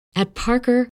At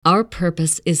Parker, our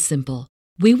purpose is simple.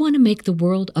 We want to make the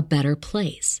world a better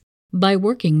place by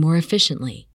working more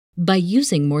efficiently, by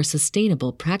using more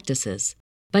sustainable practices,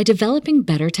 by developing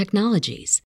better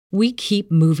technologies. We keep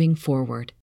moving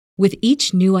forward. With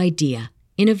each new idea,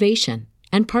 innovation,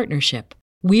 and partnership,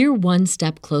 we're one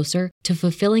step closer to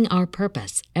fulfilling our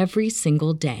purpose every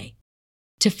single day.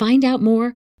 To find out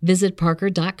more, visit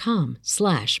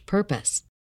parker.com/purpose.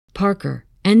 Parker,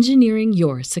 engineering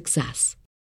your success.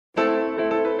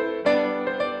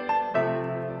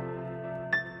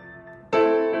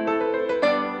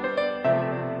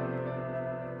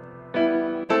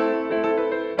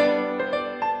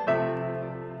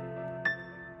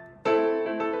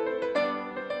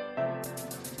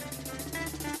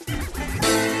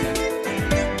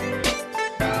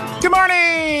 Good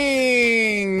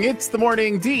morning! It's the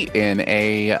morning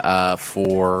DNA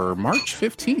for March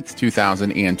 15th,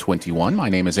 2021. My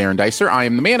name is Aaron Dicer. I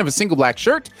am the man of a single black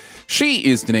shirt. She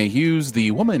is Danae Hughes,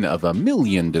 the woman of a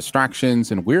million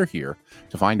distractions, and we're here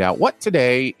to find out what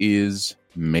today is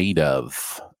made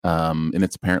of. And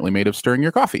it's apparently made of stirring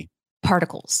your coffee.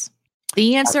 Particles.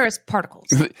 The answer is particles.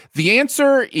 The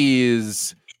answer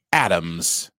is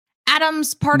atoms.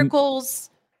 Atoms, particles.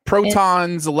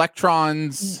 Protons,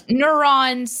 electrons.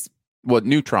 Neurons. What,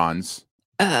 neutrons?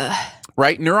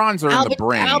 Right? Neurons are in the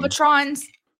brain. Albatrons.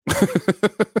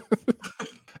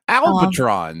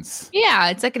 Albatrons. Yeah,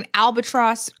 it's like an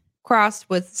albatross crossed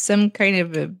with some kind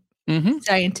of a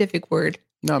scientific word.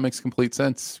 No, it makes complete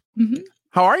sense. Mm-hmm.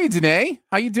 How are you, Danae?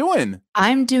 How you doing?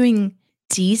 I'm doing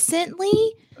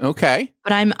decently. Okay.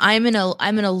 But I'm in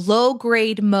a low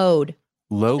grade mode.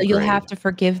 Low grade. You'll have to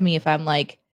forgive me if I'm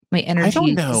like my energy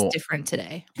is different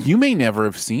today. You may never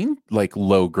have seen like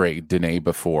low grade Danae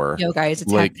before. Yo, guys,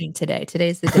 it's happening today.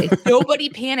 Today's the day. Nobody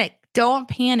panic. Don't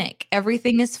panic.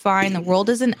 Everything is fine. The world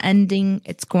isn't ending.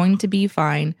 It's going to be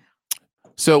fine.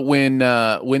 So when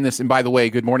this, and by the way,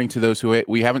 good morning to those who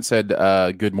we haven't said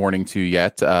good morning to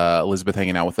yet. Elizabeth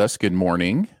hanging out with us. Good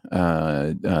morning.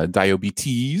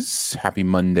 Diabetes. Happy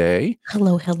Monday.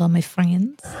 Hello, my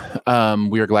friends.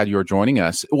 We are glad you are joining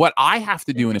us. What I have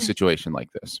to do in a situation like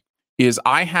this is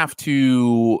I have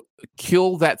to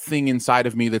kill that thing inside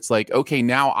of me that's like, okay,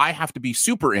 now I have to be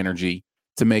super energy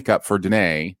to make up for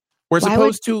Danae. Whereas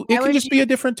opposed to it can just be a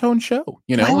different tone show,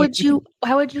 you know.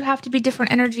 Why would you have to be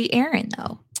different energy, Aaron?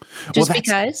 Though,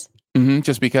 because.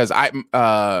 Just because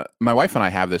my wife and I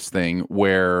have this thing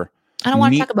where I don't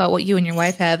want to talk about what you and your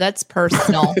wife have. That's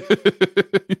personal.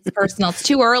 It's personal. It's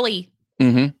too early.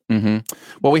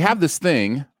 Well, we have this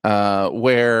thing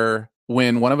where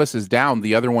when one of us is down,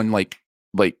 the other one like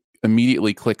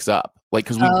immediately clicks up, like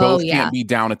because we both can't be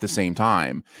down at the same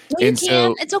time. No, you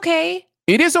can. It's okay.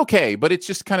 It is okay, but it's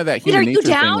just kind of that human nature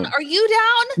thing. Are you down? Are you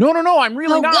down? No, I'm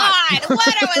really not. Oh,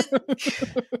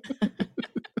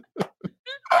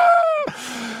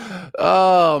 God.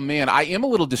 Oh, man. I am a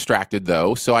little distracted,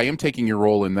 though, so I am taking your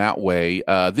role in that way.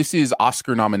 This is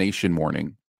Oscar nomination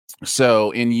morning.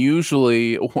 So, and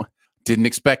usually, didn't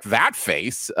expect that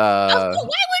face. Why would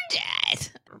that?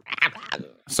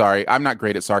 Sorry, I'm not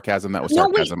great at sarcasm. That was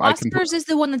sarcasm. Wait, Oscars is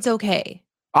the one that's okay.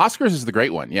 Oscars is the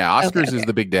great one. Yeah, Oscars is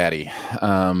the big daddy.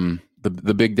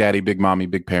 The big daddy, big mommy,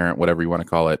 big parent, whatever you want to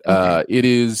call it. Okay. It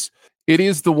is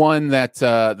the one that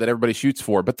everybody shoots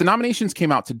for. But the nominations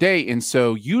came out today, and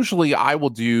so usually I will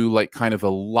do like kind of a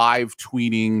live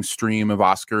tweeting stream of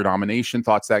Oscar nomination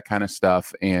thoughts, that kind of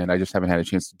stuff. And I just haven't had a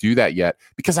chance to do that yet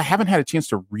because I haven't had a chance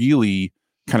to really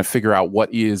kind of figure out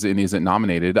what is and isn't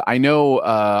nominated. I know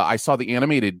I saw the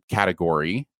animated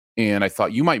category. And I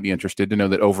thought you might be interested to know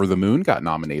that Over the Moon got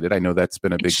nominated. I know that's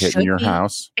been a big hit in your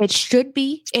house. It should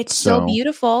be. It's so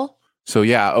beautiful. So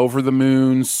yeah, Over the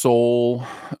Moon, Soul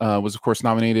was of course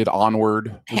nominated.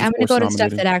 Onward. Hey, I'm going to go to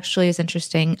stuff that actually is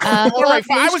interesting. I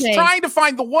was trying to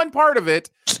find the one part of it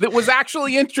that was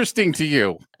actually interesting to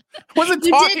you. I wasn't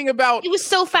talking about. It was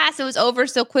so fast. It was over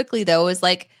so quickly, though. It was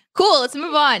like, cool, let's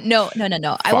move on. No.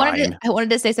 I wanted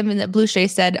to say something that Blue Shay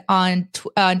said on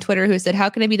Twitter, who said, how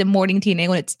can it be the morning TNA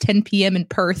when it's 10 p.m. in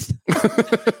Perth?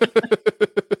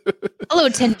 Hello,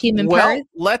 10 p.m. in Perth. Well,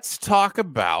 let's talk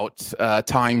about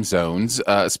time zones,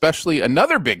 especially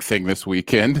another big thing this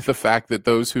weekend, the fact that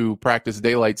those who practice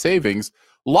daylight savings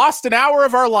lost an hour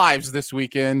of our lives this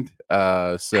weekend.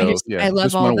 I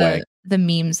love all the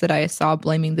memes that I saw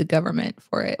blaming the government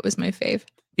for it. It was my fave.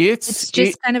 It's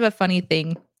just kind of a funny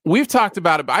thing. We've talked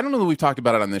about it, but I don't know that we've talked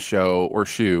about it on this show or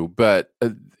Shoe, but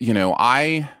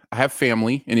I have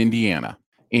family in Indiana,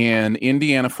 and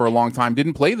Indiana for a long time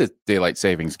didn't play the daylight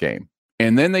savings game.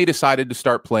 And then they decided to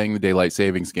start playing the daylight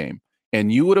savings game.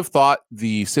 And you would have thought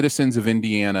the citizens of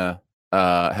Indiana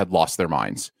had lost their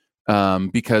minds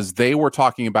because they were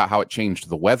talking about how it changed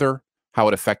the weather, how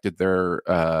it affected their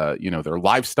their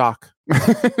livestock.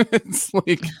 It's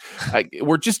like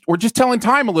we're just telling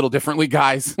time a little differently,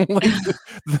 guys. Like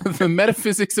the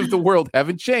metaphysics of the world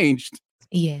haven't changed.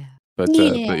 Yeah. But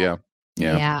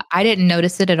yeah. I didn't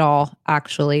notice it at all,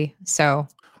 actually. So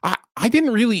I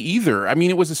didn't really either. I mean,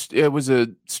 it was a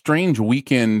strange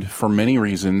weekend for many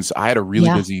reasons. I had a really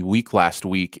busy week last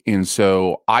week, and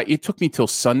so it took me till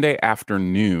Sunday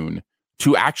afternoon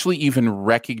to actually even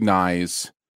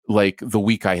recognize like the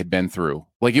week I had been through.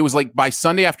 Like it was like by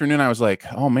Sunday afternoon, I was like,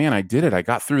 "Oh man, I did it! I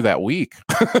got through that week."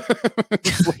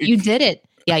 Like, you did it.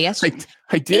 Yeah. Yes, I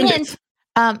did it.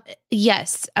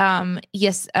 Yes.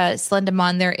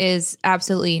 Slendamon, there is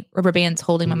absolutely rubber bands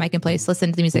holding my mic in place.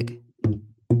 Listen to the music.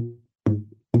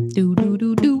 Do do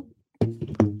do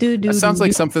do. That sounds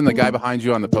like something the guy behind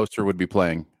you on the poster would be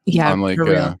playing. Yeah, on like for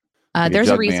real. There's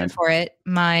a reason band for it.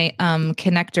 My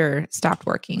connector stopped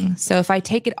working, so if I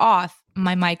take it off,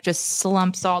 my mic just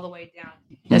slumps all the way down.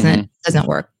 Doesn't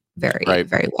work very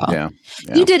well. Yeah.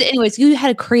 You did, anyways. You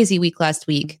had a crazy week last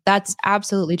week. That's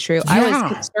absolutely true. I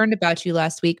was concerned about you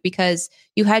last week because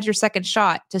you had your second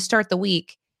shot to start the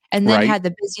week, and then had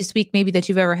the busiest week maybe that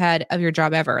you've ever had of your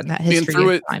job ever in that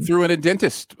history. And threw in a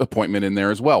dentist appointment in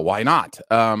there as well. Why not?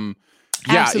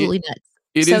 Absolutely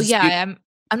nuts.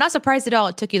 I'm not surprised at all.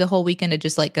 It took you the whole weekend to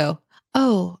just like go,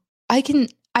 oh, I can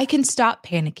stop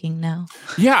panicking now.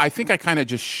 Yeah, I think I kind of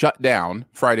just shut down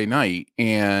Friday night.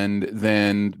 And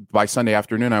then by Sunday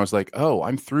afternoon, I was like, oh,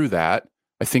 I'm through that.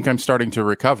 I think I'm starting to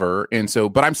recover. And so,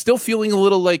 but I'm still feeling a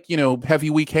little like, heavy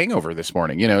week hangover this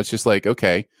morning. It's just like,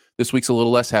 okay, this week's a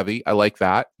little less heavy. I like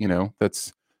that.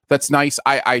 That's nice.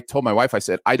 I told my wife, I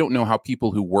said, I don't know how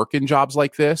people who work in jobs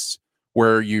like this,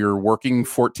 where you're working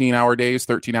 14-hour days,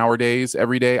 13-hour days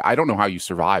every day. I don't know how you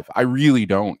survive. I really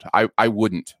don't. I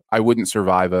wouldn't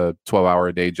survive a 12-hour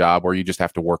a day job where you just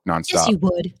have to work nonstop. Yes, you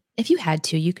would. If you had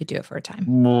to, you could do it for a time.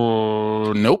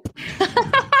 Nope.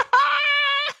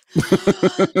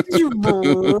 You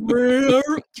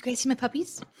guys see my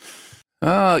puppies?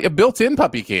 A built-in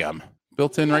puppy cam.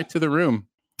 Built in right to the room.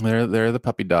 They're the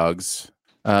puppy dogs.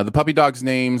 The puppy dogs'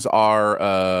 names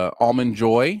are Almond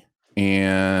Joy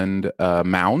and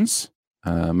Mounds.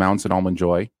 Mounds and Almond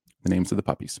Joy, the names of the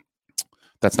puppies.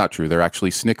 That's not true. They're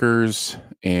actually Snickers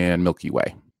and Milky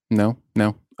Way. No.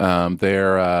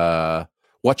 They're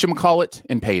Whatchamacallit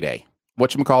and Payday.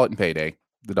 Whatchamacallit and Payday,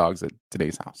 the dogs at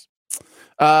today's house.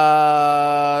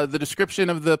 The description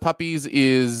of the puppies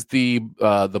is the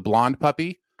blonde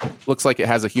puppy looks like it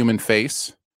has a human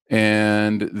face,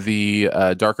 and the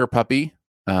darker puppy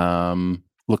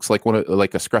looks like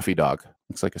a scruffy dog.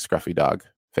 Looks like a scruffy dog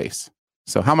face.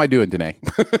 So how am I doing today?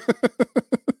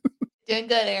 Doing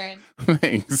good, Aaron.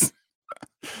 Thanks.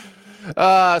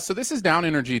 So this is Down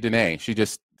Energy Danae. She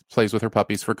just plays with her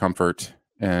puppies for comfort,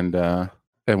 and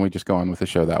we just go on with the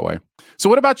show that way. So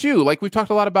what about you? Like, we've talked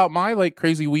a lot about my like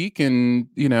crazy week and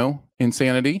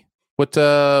insanity. What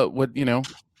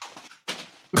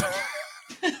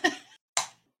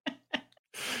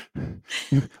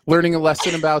learning a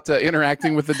lesson about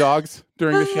interacting with the dogs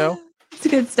during the show. It's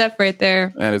good stuff right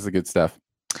there. That is the good stuff.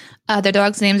 Their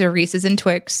dogs' names are Reese's and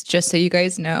Twix, just so you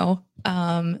guys know.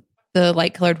 The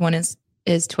light colored one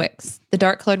is Twix. The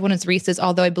dark colored one is Reese's,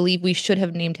 although I believe we should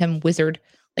have named him Wizard,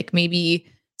 like maybe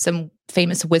some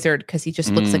famous wizard, because he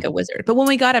just looks like a wizard. But when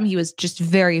we got him, he was just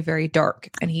very, very dark,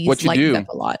 and he's lightened up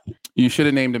a lot. You should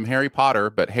have named him Harry Potter,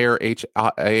 but Hair Hair.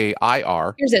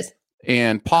 Here's this.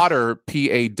 And Potter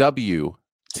Pawtor.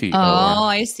 Oh,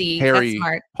 I see. Harry That's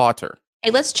smart. Potter. Hey,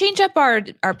 let's change up our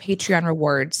Patreon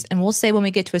rewards, and we'll say when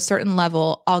we get to a certain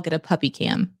level, I'll get a puppy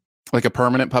cam. Like a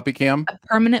permanent puppy cam? A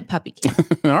permanent puppy cam.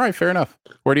 All right, fair enough.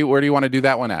 Where do you want to do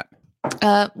that one at?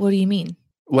 What do you mean?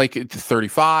 Like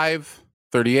 35,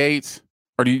 38,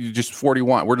 or do you just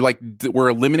 41? We're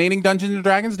eliminating Dungeons and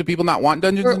Dragons? Do people not want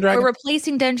Dungeons and Dragons? We're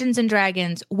replacing Dungeons and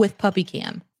Dragons with puppy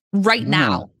cam right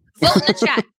now. Vote in the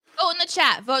chat.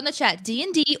 Vote in the chat.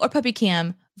 D&D or puppy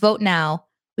cam. Vote now.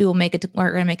 We're going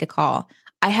to make a call.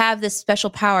 I have this special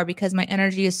power because my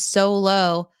energy is so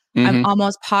low. Mm-hmm. I'm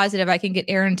almost positive I can get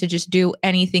Aaron to just do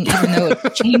anything, even though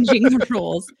it's changing the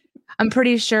rules. I'm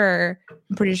pretty sure.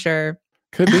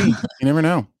 Could be. You never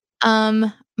know.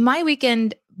 My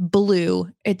weekend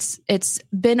blew. It's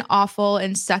been awful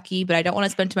and sucky, but I don't want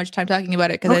to spend too much time talking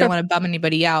about it because I don't want to bum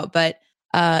anybody out. But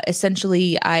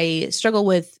essentially, I struggle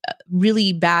with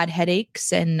really bad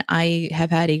headaches, and I have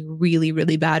had a really,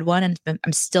 really bad one, and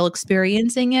I'm still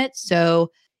experiencing it.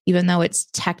 So even though it's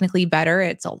technically better,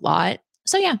 it's a lot.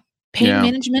 So yeah, Pain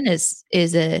management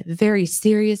is a very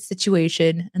serious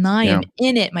situation, and I am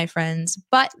in it, my friends.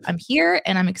 But I'm here,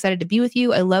 and I'm excited to be with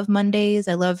you. I love Mondays.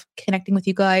 I love connecting with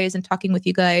you guys and talking with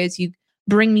you guys. You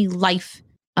bring me life,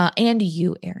 and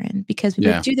you, Aaron, because we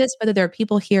both do this, whether there are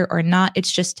people here or not.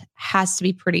 It's just happens to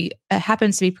be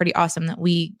pretty awesome that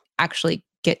we actually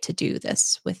get to do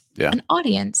this with an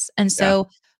audience. And so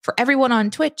for everyone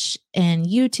on Twitch and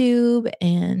YouTube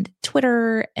and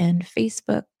Twitter and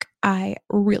Facebook, I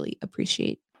really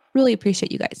appreciate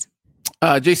you guys.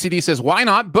 JCD says, why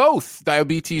not both?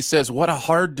 Diabetes says, what a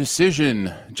hard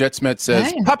decision. Jetsmet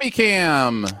says, puppy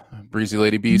cam. Breezy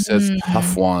Lady B says,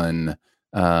 tough one.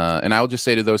 And I'll just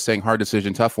say to those saying hard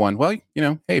decision, tough one. Well,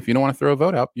 hey, if you don't want to throw a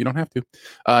vote out, you don't have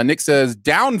to. Nick says,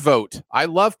 down vote. I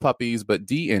love puppies, but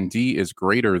D&D is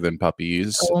greater than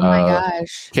puppies. Oh my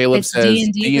gosh. Caleb says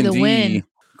D&D for the win.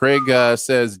 Craig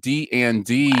says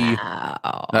D&D.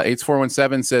 Wow.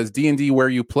 8417 says D&D where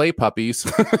you play puppies.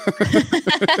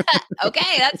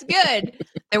 Okay, that's good.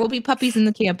 There will be puppies in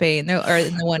the campaign or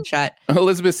in the one shot.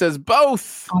 Elizabeth says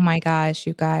both. Oh my gosh,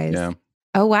 you guys. Yeah.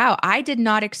 Oh wow, I did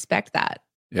not expect that.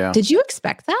 Yeah. Did you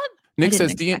expect that? Nick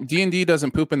says D&D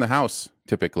doesn't poop in the house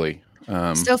typically.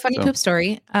 Still funny poop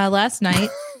story. Last night.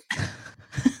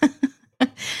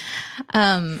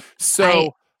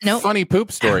 Funny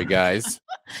poop story, guys.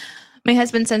 My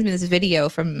husband sends me this video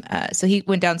from, so he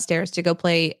went downstairs to go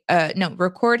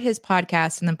record his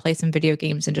podcast and then play some video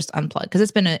games and just unplug. Cause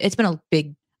it's been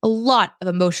a lot of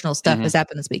emotional stuff has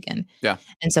happened this weekend. Yeah.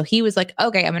 And so he was like,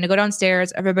 okay, I'm going to go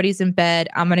downstairs. Everybody's in bed.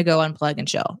 I'm going to go unplug and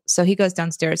chill. So he goes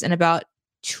downstairs, and about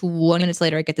 20 minutes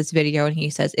later, I get this video and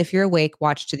he says, if you're awake,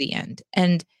 watch to the end.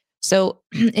 And so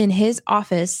in his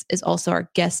office is also our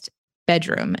guest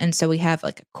bedroom. And so we have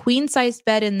like a queen sized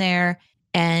bed in there,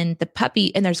 and the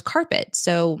puppy, and there's carpet.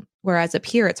 So whereas up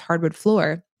here it's hardwood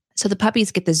floor. So the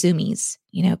puppies get the zoomies,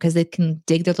 because they can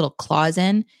dig their little claws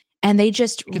in, and they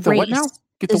just get the what now?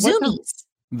 Get the zoomies.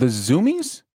 The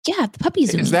zoomies? Yeah, the puppy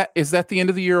zoomies. Is that the end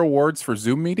of the year awards for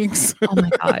Zoom meetings? Oh my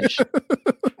gosh.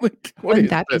 Wouldn't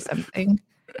that be something?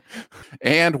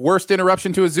 And worst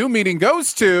interruption to a Zoom meeting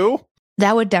goes to...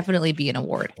 That would definitely be an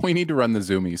award. We need to run the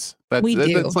zoomies. We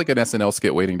do. That's like an SNL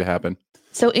skit waiting to happen.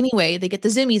 So anyway, they get the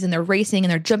zoomies and they're racing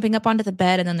and they're jumping up onto the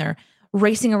bed, and then they're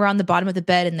racing around the bottom of the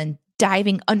bed and then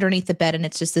diving underneath the bed. And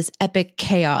it's just this epic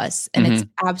chaos. And it's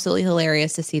absolutely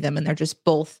hilarious to see them. And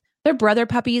they're brother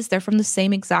puppies. They're from the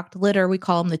same exact litter. We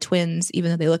call them the twins,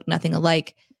 even though they look nothing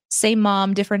alike. Same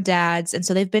mom, different dads. And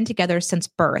so they've been together since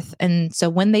birth. And so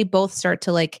when they both start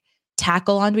to like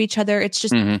tackle onto each other, it's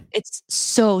just, it's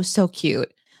so, so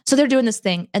cute. So they're doing this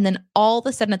thing, and then all of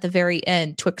a sudden at the very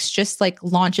end, Twix just like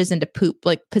launches into poop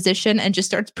like position and just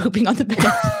starts pooping on the bed.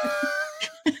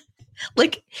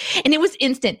 And it was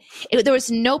instant. There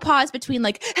was no pause between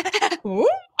like,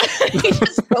 he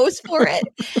just goes for it.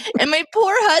 And my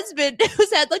poor husband,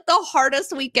 who's had like the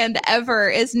hardest weekend ever,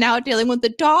 is now dealing with the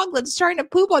dog that's trying to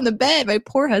poop on the bed. My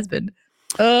poor husband.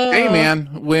 Hey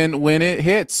man, when it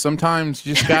hits, sometimes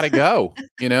you just gotta go.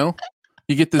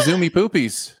 You get the zoomy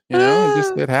poopies.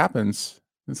 It happens.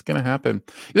 It's gonna happen.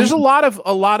 There's a lot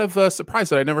of surprise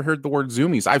that I never heard the word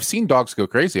zoomies. I've seen dogs go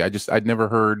crazy. I'd never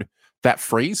heard that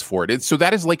phrase for it. So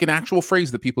that is like an actual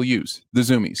phrase that people use. The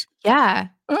zoomies. Yeah.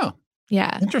 Oh.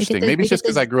 Yeah. Interesting. Maybe it's just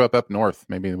because I grew up north.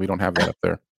 Maybe we don't have that up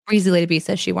there. Breezy Lady B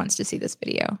says she wants to see this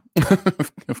video.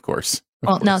 Of course.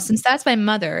 No, since that's my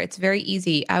mother, it's very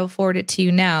easy. I will forward it to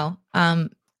you now.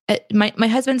 My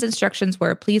husband's instructions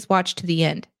were, please watch to the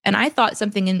end. And I thought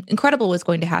something incredible was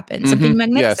going to happen. Something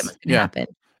magnificent was going to happen.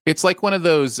 It's like one of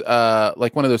those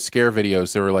scare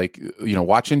videos. They were like,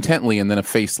 watch intently, and then a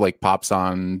face like pops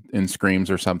on and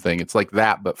screams or something. It's like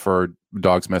that, but for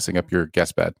dogs messing up your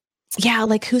guest bed. Yeah,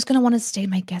 like who's going to want to stay in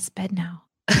my guest bed now?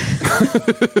 I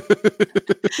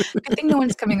think no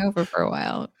one's coming over for a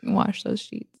while and wash those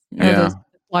sheets.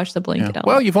 Wash the blanket out.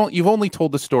 Well, you've only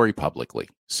told the story publicly,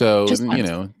 so there's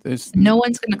no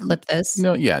one's going to clip this.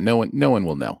 No one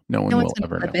will know. No one will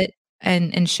ever know it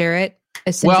and share it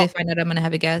as soon as they find out I'm going to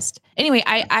have a guest. Anyway,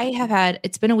 I have had.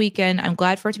 It's been a weekend. I'm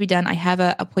glad for it to be done. I have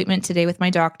an appointment today with my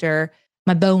doctor,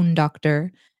 my bone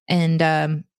doctor,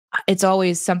 and it's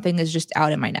always something is just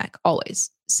out in my neck, always.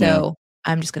 So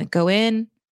I'm just going to go in,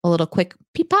 a little quick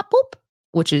peep pop boop,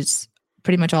 which is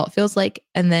pretty much all it feels like.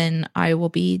 And then I will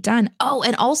be done. Oh,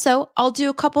 and also I'll do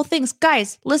a couple things.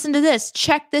 Guys, listen to this.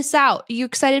 Check this out. Are you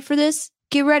excited for this?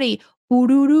 Get ready. No,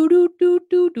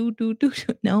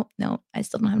 I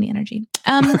still don't have any energy.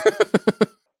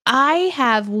 I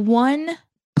have one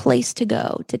place to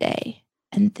go today,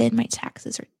 and then my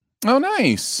taxes are. Oh,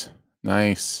 nice.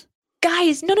 Nice.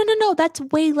 Guys, no. That's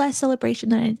way less celebration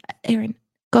than Aaron.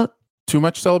 Go. Too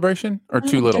much celebration or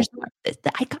too little?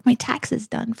 I got my taxes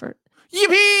done for.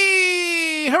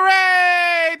 Yippee!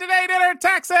 Hooray! Today did our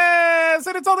taxes,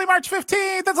 and it's only March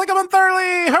 15th. That's like a month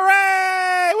early.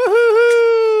 Hooray!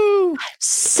 Woohoo!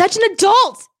 Such an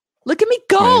adult. Look at me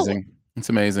go. Amazing. It's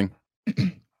amazing.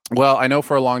 Well, I know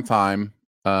for a long time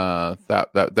that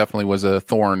definitely was a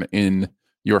thorn in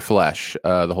your flesh,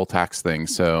 the whole tax thing.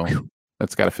 So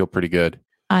that's got to feel pretty good.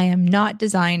 I am not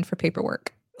designed for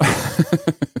paperwork.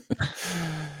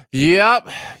 Yep.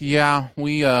 Yeah.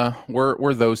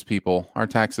 We're those people. Our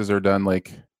taxes are done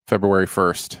like February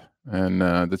 1st. And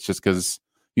that's just because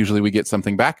usually we get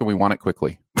something back and we want it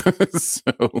quickly.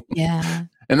 So yeah.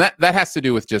 And that has to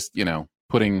do with just,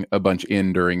 putting a bunch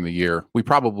in during the year. We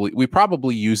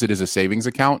probably use it as a savings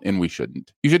account, and we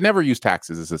shouldn't. You should never use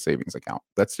taxes as a savings account.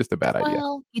 That's just a bad idea.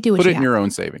 Well, you do what Put you it in your own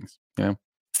savings. Yeah.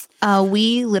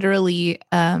 We literally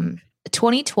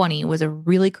 2020 was a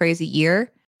really crazy year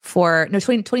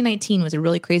 2019 was a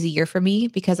really crazy year for me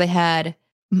because I had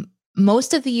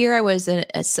most of the year I was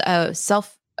a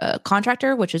self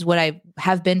contractor, which is what I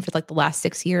have been for like the last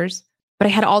 6 years. But I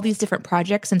had all these different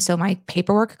projects, and so my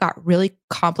paperwork got really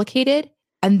complicated.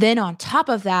 And then on top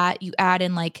of that, you add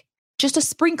in like just a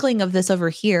sprinkling of this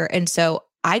over here, and so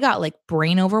I got like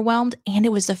brain overwhelmed. And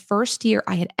it was the first year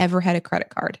I had ever had a credit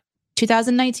card.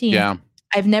 2019. Yeah.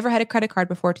 I've never had a credit card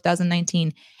before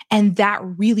 2019. And that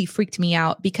really freaked me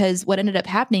out because what ended up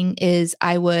happening is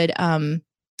I would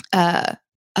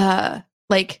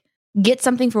like get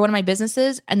something for one of my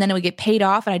businesses and then it would get paid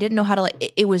off. And I didn't know how to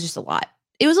it was just a lot.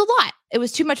 It was a lot. It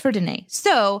was too much for Danae.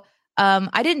 So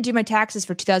I didn't do my taxes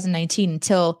for 2019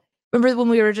 until, remember when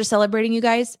we were just celebrating, you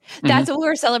guys? That's what we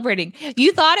were celebrating.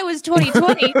 You thought it was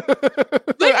 2020.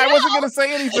 I wasn't going to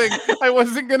say anything. I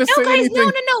wasn't going to say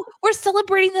anything. No. We're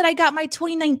celebrating that I got my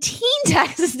 2019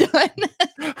 taxes done.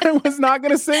 I was not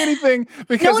going to say anything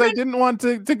because I didn't want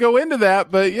to go into that,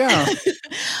 but yeah.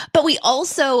 But we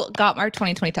also got our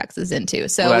 2020 taxes in too.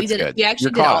 So we did. Good. We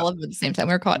actually did all of them at the same time.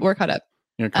 We're caught up.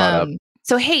 You're caught up.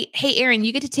 So hey, Aaron,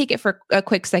 you get to take it for a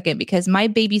quick second because my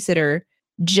babysitter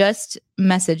just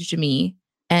messaged me,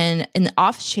 and in the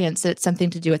off chance that it's something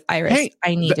to do with Iris,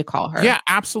 I need to call her. Yeah,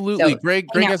 absolutely. So, Greg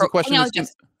has a question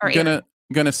that's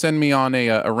gonna send me on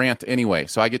a rant anyway,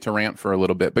 so I get to rant for a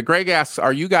little bit. But Greg asks,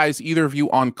 are you guys, either of you,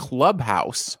 on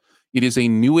Clubhouse? It is a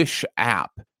newish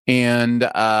app. And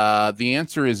the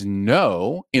answer is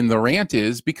no. And the rant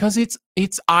is because it's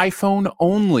iPhone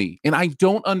only. And I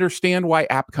don't understand why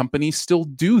app companies still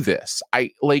do this.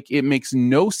 It makes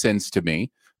no sense to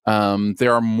me.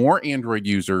 There are more Android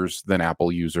users than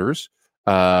Apple users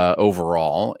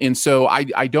overall. And so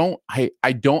I don't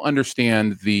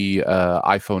understand the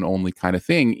iPhone only kind of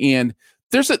thing. And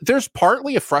there's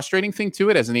partly a frustrating thing to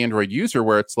it as an Android user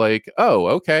where it's like, oh,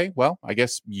 okay, well, I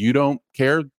guess you don't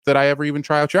care that I ever even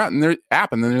try out your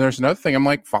app. And then there's another thing. I'm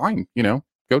like, fine,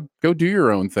 go do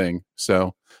your own thing.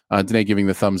 So Danae giving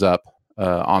the thumbs up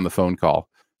on the phone call.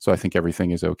 So I think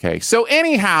everything is okay. So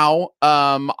anyhow,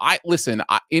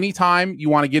 anytime you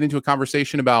want to get into a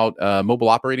conversation about mobile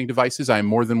operating devices, I'm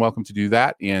more than welcome to do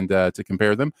that and to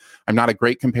compare them. I'm not a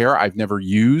great comparer. I've never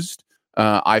used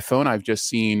iPhone. I've just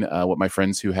seen what my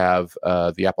friends who have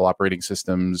the Apple operating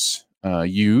systems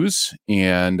use,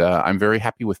 and I'm very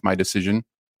happy with my decision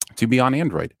to be on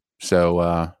Android.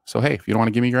 So hey, if you don't want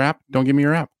to give me your app, don't give me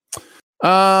your app.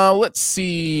 Let's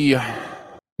see.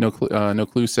 No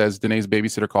Clue says Danae's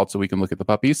babysitter called so we can look at the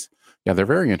puppies. Yeah, they're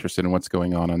very interested in what's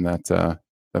going on that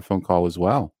phone call as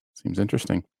well. Seems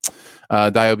interesting.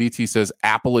 DioBT says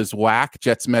Apple is whack.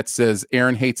 JetsMet says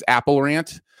Aaron hates Apple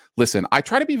rant. Listen, I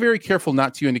try to be very careful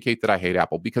not to indicate that I hate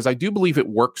Apple because I do believe it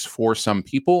works for some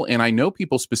people. And I know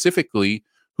people specifically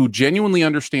who genuinely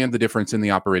understand the difference in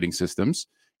the operating systems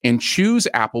and choose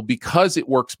Apple because it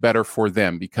works better for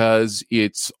them, because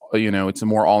it's a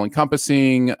more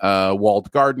all-encompassing, walled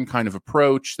garden kind of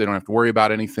approach. They don't have to worry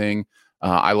about anything.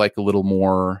 I like a little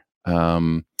more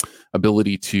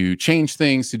ability to change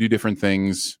things, to do different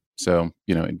things. So,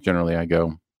 generally I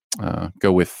go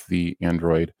with the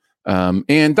Android.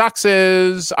 And Doc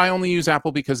says, I only use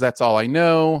Apple because that's all I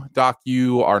know. Doc,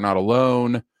 you are not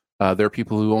alone. There are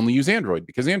people who only use Android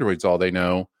because Android's all they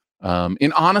know.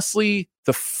 And honestly,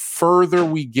 the further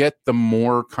we get, the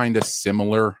more kind of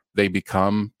similar they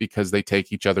become because they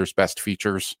take each other's best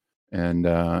features and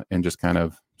just kind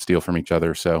of steal from each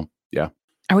other. So, yeah.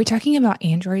 Are we talking about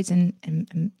Androids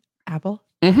and Apple?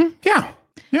 Mm-hmm. Yeah.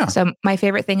 Yeah. So my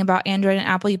favorite thing about Android and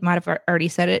Apple, you might have already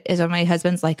said it, is when my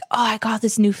husband's like, "Oh, I got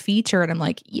this new feature," and I'm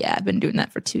like, "Yeah, I've been doing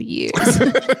that for 2 years."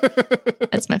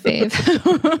 That's my fave.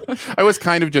 I was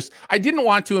kind of I didn't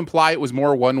want to imply it was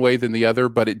more one way than the other,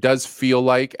 but it does feel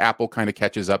like Apple kind of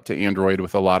catches up to Android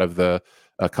with a lot of the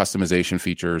customization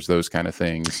features, those kind of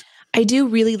things. I do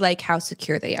really like how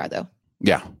secure they are, though.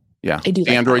 Yeah. Yeah. I do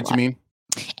like Androids, you mean?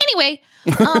 Anyway,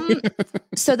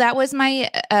 so that was my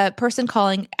person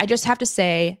calling. I just have to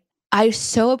say, I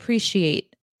so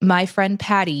appreciate my friend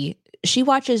Patty. She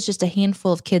watches just a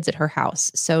handful of kids at her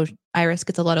house. So Iris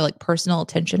gets a lot of like personal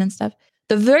attention and stuff.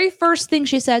 The very first thing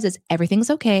she says is, "Everything's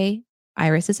okay.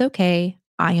 Iris is okay.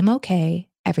 I am okay.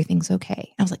 Everything's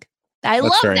okay." I was like, I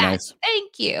love that. Nice.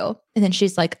 Thank you. And then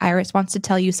she's like, "Iris wants to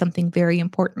tell you something very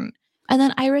important." And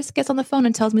then Iris gets on the phone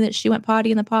and tells me that she went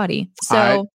potty in the potty.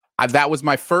 So that was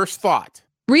my first thought.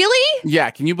 Really? Yeah.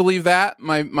 Can you believe that?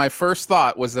 My first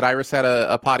thought was that Iris had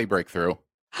a potty breakthrough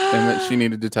and that she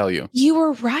needed to tell you. You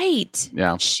were right.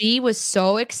 Yeah. She was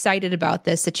so excited about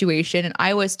this situation, and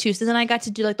I was too. So then I got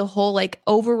to do like the whole like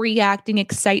overreacting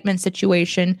excitement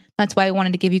situation. That's why I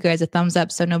wanted to give you guys a thumbs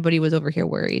up so nobody was over here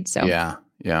worried. So yeah.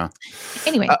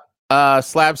 Anyway.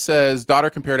 Slab says, daughter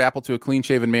compared Apple to a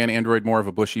clean-shaven man, Android more of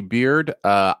a bushy beard.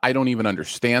 I don't even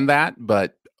understand that,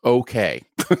 but okay.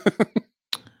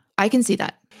 I can see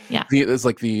that. Yeah. It's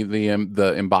like the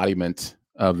embodiment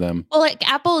of them. Well, like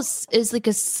Apple is like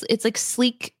it's like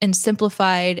sleek and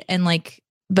simplified and like,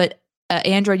 but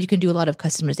Android you can do a lot of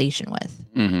customization with.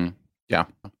 Mm-hmm. Yeah.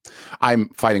 I'm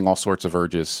fighting all sorts of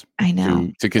urges. I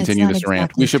know. To continue this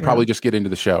rant. We should probably just get into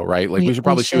the show, right? Like we should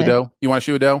probably shoe a dough. You want to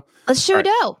shoe a dough? Let's shoe a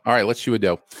dough. All right, let's shoe a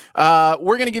dough.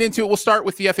 We're going to get into it. We'll start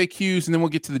with the FAQs and then we'll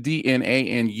get to the D, N,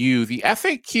 A, and U. The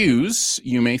FAQs,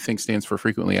 you may think stands for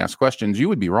frequently asked questions. You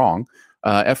would be wrong.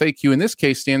 FAQ in this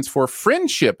case stands for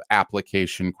friendship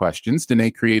application questions.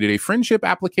 Danae created a friendship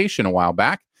application a while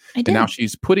back. And now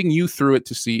she's putting you through it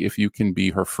to see if you can be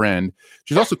her friend.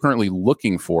 She's also currently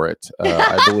looking for it,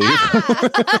 I believe.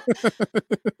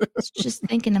 Just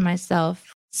thinking to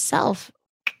myself,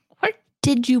 where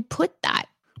did you put that?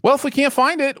 Well, if we can't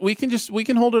find it, we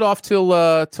can hold it off till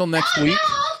next week. No,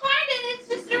 I'll find it. It's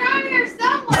just around here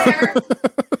somewhere.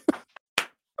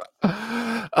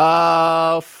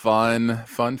 Fun.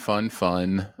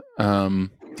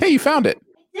 Hey, you found it. I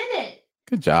did it.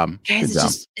 Good job.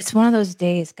 Guys, it's one of those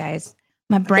days, guys.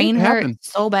 My brain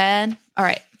hurts so bad. All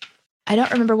right. I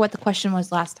don't remember what the question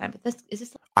was last time, but is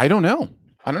this? I don't know.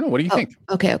 What do you think?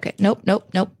 Okay. Nope.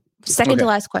 Second to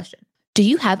last question. Do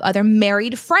you have other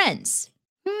married friends?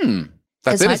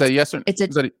 That's it? Is that a yes or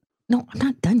no? I'm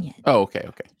not done yet. Oh, okay.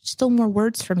 Still more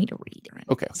words for me to read.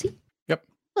 Okay. See? Yep.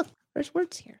 Look, there's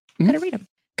words here. Gotta read them.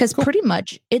 Because pretty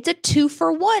much it's a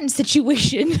 2-for-1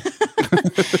 situation.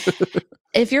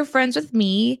 If you're friends with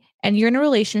me and you're in a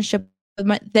relationship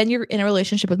then you're in a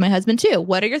relationship with my husband too.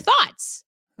 What are your thoughts?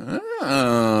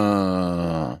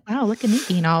 Wow, look at me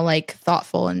being all like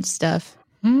thoughtful and stuff.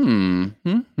 Yeah.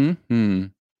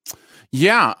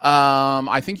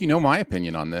 I think you know my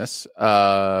opinion on this.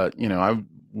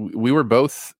 We were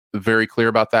both very clear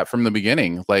about that from the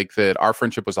beginning, like that our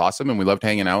friendship was awesome and we loved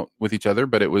hanging out with each other,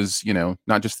 but it was,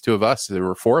 not just the two of us, there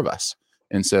were 4 of us.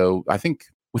 And so I think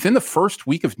within the first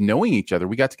week of knowing each other,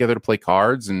 we got together to play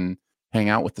cards and hang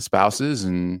out with the spouses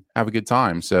and have a good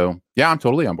time. So yeah, I'm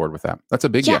totally on board with that. That's a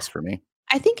big yes for me.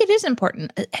 I think it is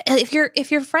important.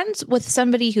 If you're friends with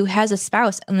somebody who has a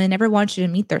spouse and they never want you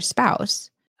to meet their spouse,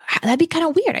 that'd be kind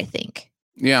of weird, I think.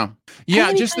 Yeah.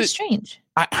 Just strange.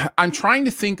 I'm trying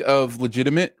to think of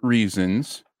legitimate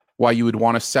reasons why you would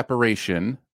want a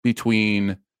separation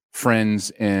between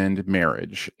friends and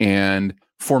marriage. And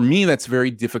for me, that's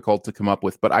very difficult to come up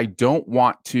with, but I don't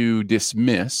want to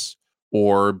dismiss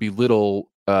or belittle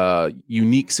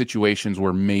unique situations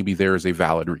where maybe there is a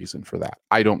valid reason for that.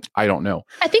 I don't know.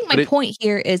 I think my point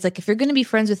here is like, if you're going to be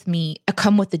friends with me,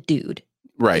 come with the dude.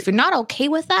 Right. If you're not okay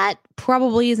with that,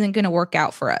 probably isn't going to work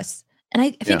out for us. And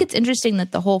I think it's interesting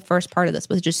that the whole first part of this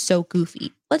was just so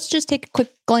goofy. Let's just take a quick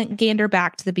gander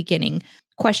back to the beginning.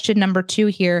 Question number 2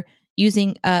 here,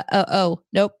 using nope.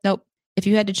 If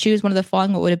you had to choose one of the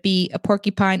following, what would it be? A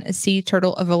porcupine, a sea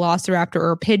turtle, a velociraptor,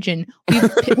 or a pigeon?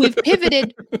 We've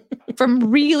pivoted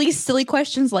from really silly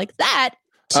questions like that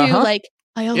to like,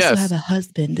 I also have a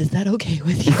husband. Is that okay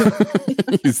with you?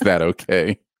 Is that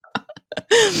okay?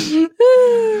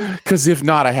 Because if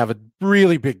not, I have a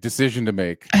really big decision to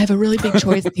make. I have a really big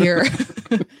choice here.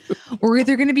 We're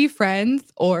either going to be friends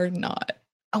or not.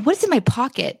 What is in my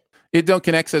pocket? It Don't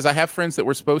Connect says, I have friends that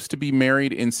were supposed to be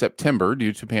married in September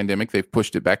due to pandemic. They've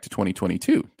pushed it back to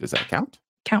 2022. Does that count?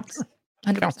 Counts.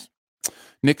 100%. Counts.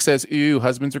 Nick says, ew,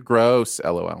 husbands are gross.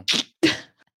 LOL.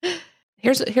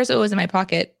 Here's what was in my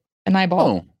pocket. An eyeball.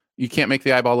 Oh, you can't make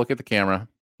the eyeball look at the camera.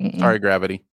 Mm-mm. Sorry,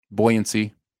 gravity.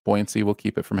 Buoyancy will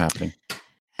keep it from happening.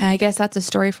 I guess that's a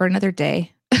story for another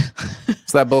day.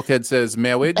 So that bulkhead says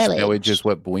marriage. Marriage is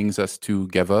what brings us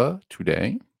together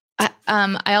today.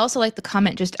 I also like the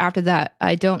comment just after that.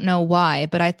 I don't know why,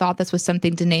 but I thought this was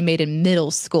something Danae made in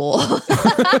middle school.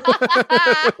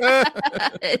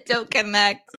 It don't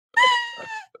connect.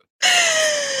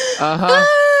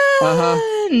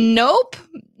 Nope.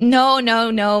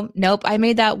 Nope. I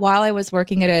made that while I was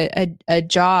working at a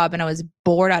job, and I was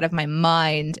bored out of my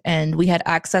mind, and we had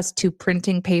access to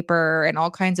printing paper and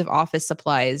all kinds of office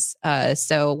supplies.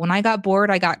 So when I got bored,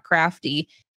 I got crafty,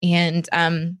 and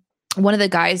one of the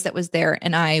guys that was there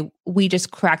and we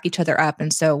just cracked each other up.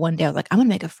 And so one day I was like, I'm gonna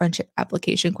make a friendship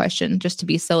application question just to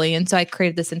be silly. And so I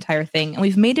created this entire thing, and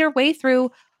we've made our way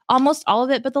through almost all of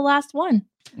it, but the last one.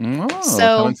 So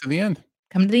coming to the end.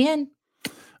 Come to the end.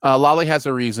 Lolly has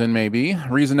a reason, maybe.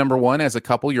 Reason number one, as a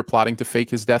couple, you're plotting to fake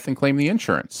his death and claim the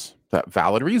insurance. That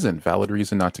valid reason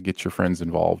not to get your friends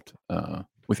involved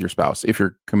with your spouse if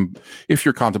you're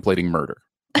contemplating murder.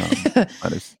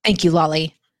 Thank you,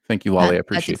 Lolly. Thank you, Lolly. I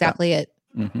appreciate that's exactly that. it.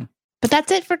 Mm-hmm. But that's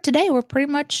it for today. We're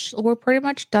pretty much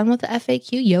done with the FAQ,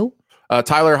 yo.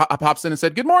 Tyler pops in and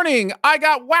said, "Good morning. I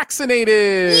got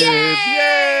vaccinated.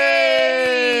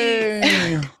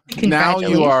 Yay! Now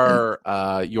you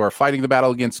are fighting the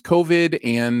battle against COVID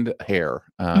and hair,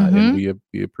 and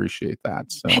we appreciate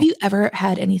that." So, have you ever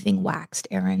had anything waxed,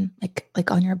 Aaron? Like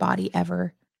on your body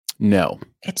ever? No.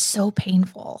 It's so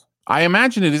painful. I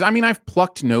imagine it is. I mean, I've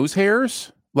plucked nose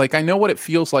hairs. Like, I know what it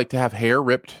feels like to have hair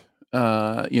ripped,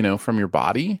 from your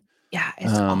body. Yeah,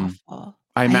 it's awful.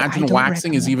 I imagine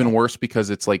waxing is even worse because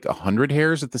it's like 100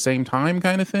 hairs at the same time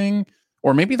kind of thing.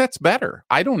 Or maybe that's better.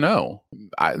 I don't know.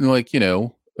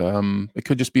 It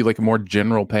could just be like a more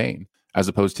general pain as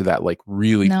opposed to that like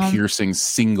really piercing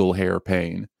single hair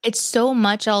pain. It's so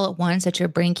much all at once that your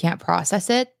brain can't process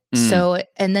it. So,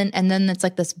 and then it's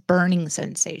like this burning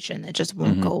sensation that just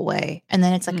won't go away. And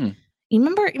then it's like, you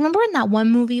remember in that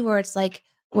one movie where it's like,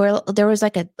 where there was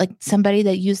like somebody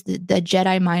that used the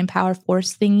Jedi mind power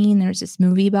force thingy, and there's this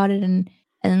movie about it, and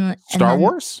Star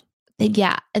Wars?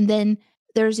 Yeah. And then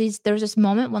there's this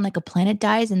moment when like a planet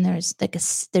dies, and there's like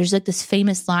this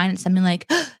famous line, and something like,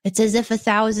 it's as if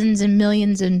thousands and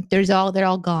millions and they're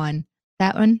all gone.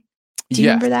 That one? Do you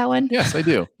remember that one? Yes, I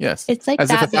do. Yes. It's like as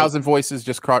that, if 1,000 voices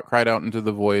just cried out into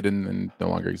the void and no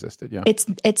longer existed. Yeah.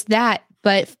 It's that,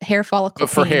 but hair follicle. But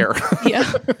for pain. hair.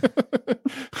 Yeah.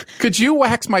 Could you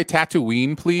wax my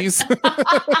Tatooine, please?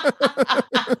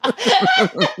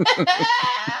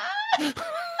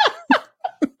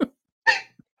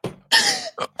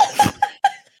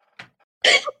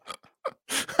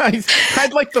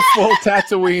 I'd like the full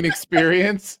Tatooine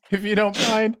experience, if you don't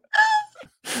mind.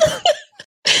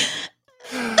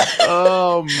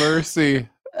 Oh, mercy.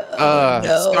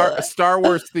 No. Star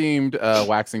Wars themed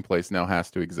waxing place now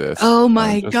has to exist. Oh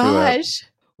my gosh.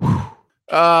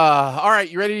 All right,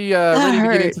 you ready to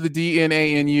get into the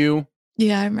DNA in you?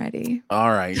 Yeah, I'm ready.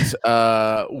 All right.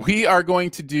 We are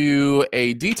going to do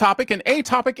a D topic, an A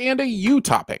topic, and a U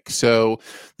topic. So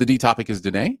the D topic is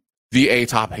Danae. The A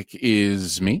topic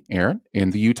is me, Aaron,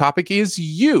 and the U topic is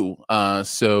you.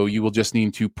 So you will just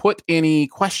need to put any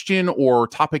question or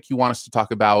topic you want us to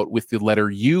talk about with the letter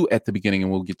U at the beginning,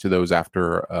 and we'll get to those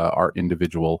after our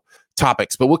individual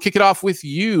topics. But we'll kick it off with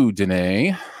you,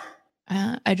 Danae.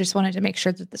 I just wanted to make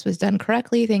sure that this was done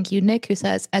correctly. Thank you, Nick, who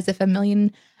says, as if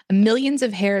millions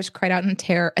of hairs cried out in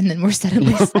terror and then were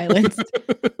suddenly silenced.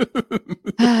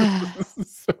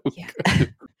 So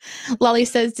good. Lolly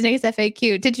says, Danae's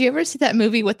FAQ. Did you ever see that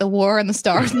movie with the war and the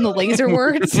stars and the laser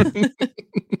words?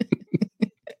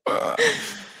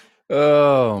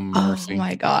 Oh, mercy. Oh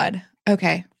my God.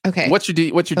 Okay. What's your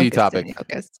D topic?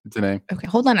 Danae. Okay,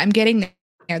 hold on. I'm getting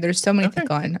there. There's so many things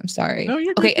going. I'm sorry. No,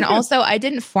 you're okay. good. And also, I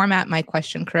didn't format my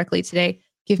question correctly today.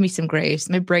 Give me some grace.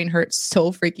 My brain hurts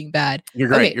so freaking bad. You're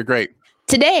great. Okay. You're great.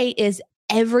 Today is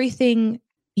everything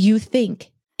you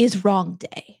think is wrong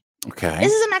day. Okay.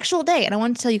 This is an actual day, and I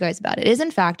want to tell you guys about it. It is, in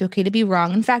fact, okay to be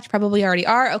wrong. In fact, probably already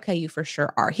are. Okay, you for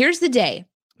sure are. Here's the day,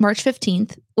 March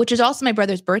 15th, which is also my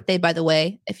brother's birthday, by the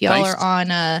way. If y'all are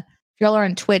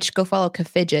on Twitch, go follow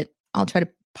Kafidget. I'll try to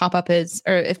pop up his,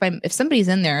 or if somebody's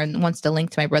in there and wants to link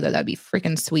to my brother, that'd be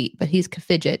freaking sweet. But he's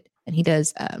Kafidget, and he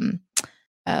does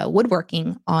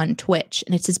woodworking on Twitch,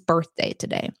 and it's his birthday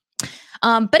today.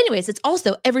 But anyways, it's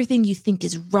also everything you think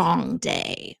is wrong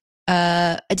day.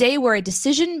 A day where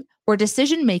decision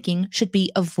making should be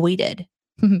avoided.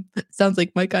 Sounds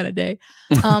like my kind of day.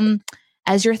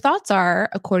 as your thoughts are,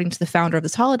 according to the founder of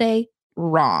this holiday,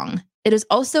 wrong. It is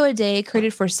also a day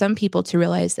created for some people to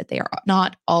realize that they are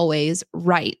not always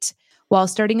right. While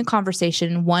starting a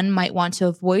conversation, one might want to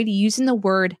avoid using the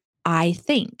word I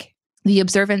think. The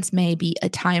observance may be a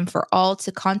time for all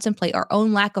to contemplate our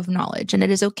own lack of knowledge, and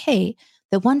it is okay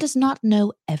that one does not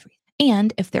know everything.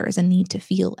 And if there is a need to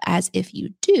feel as if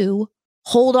you do,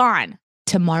 hold on.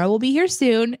 Tomorrow will be here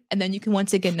soon, and then you can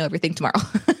once again know everything tomorrow.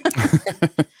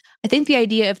 I think the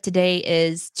idea of today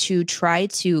is to try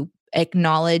to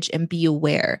acknowledge and be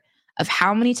aware of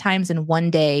how many times in one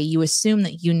day you assume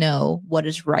that you know what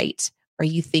is right, or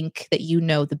you think that you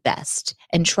know the best,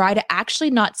 and try to actually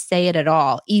not say it at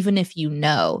all, even if you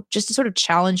know, just to sort of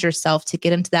challenge yourself to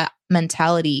get into that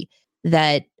mentality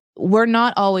that we're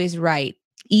not always right.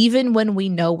 Even when we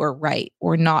know we're right,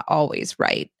 we're not always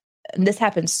right. And this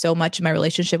happens so much in my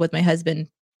relationship with my husband,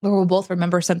 where we'll both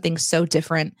remember something so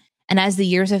different. And as the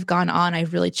years have gone on,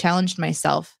 I've really challenged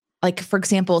myself. Like, for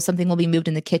example, something will be moved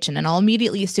in the kitchen and I'll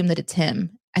immediately assume that it's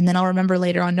him. And then I'll remember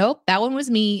later on, nope, that one was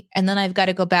me. And then I've got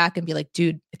to go back and be like,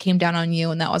 dude, it came down on you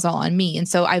and that was all on me. And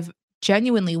so I've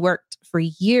genuinely worked for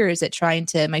years at trying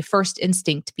to, my first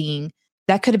instinct being,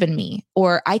 that could have been me,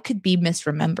 or I could be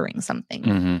misremembering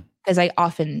something. Because I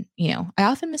often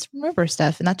misremember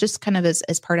stuff, and that just kind of is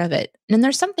part of it. And then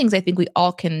there's some things I think we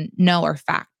all can know are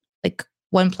fact, like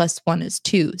 1 + 1 is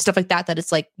 2, stuff like that, that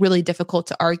it's like really difficult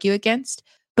to argue against.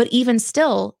 But even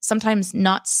still, sometimes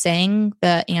not saying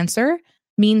the answer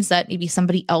means that maybe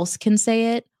somebody else can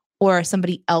say it, or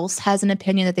somebody else has an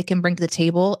opinion that they can bring to the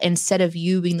table instead of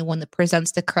you being the one that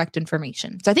presents the correct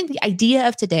information. So I think the idea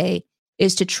of today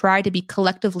is to try to be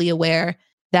collectively aware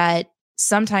that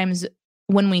sometimes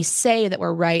when we say that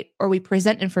we're right, or we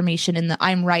present information in the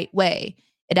I'm right way,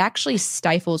 it actually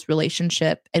stifles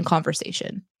relationship and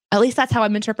conversation. At least that's how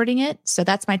I'm interpreting it. So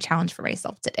that's my challenge for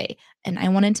myself today. And I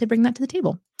wanted to bring that to the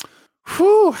table.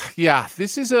 Whew. Yeah,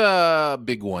 this is a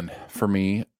big one for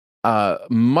me.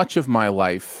 Much of my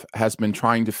life has been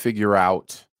trying to figure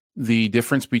out the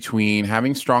difference between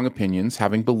having strong opinions,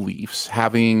 having beliefs,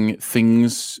 having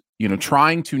things,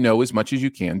 trying to know as much as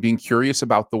you can, being curious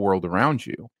about the world around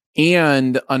you,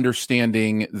 and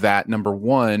understanding that, number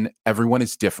one, everyone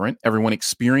is different. Everyone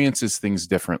experiences things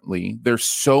differently. There's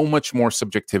so much more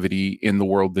subjectivity in the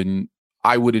world than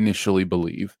I would initially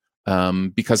believe,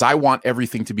 because I want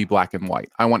everything to be black and white.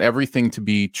 I want everything to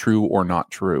be true or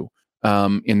not true.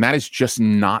 And that is just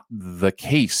not the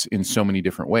case in so many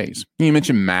different ways. You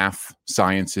mentioned math,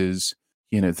 sciences.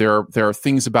 There are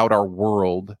things about our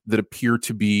world that appear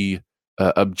to be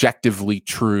objectively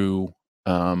true,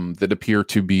 that appear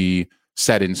to be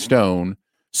set in stone.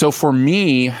 So for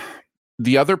me,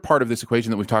 the other part of this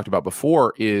equation that we've talked about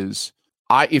before is,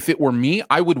 if it were me,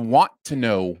 I would want to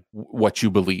know what you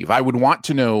believe. I would want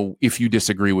to know if you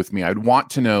disagree with me. I'd want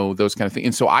to know those kind of things.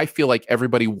 And so I feel like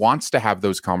everybody wants to have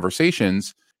those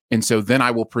conversations. And so then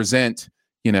I will present,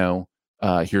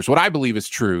 here's what I believe is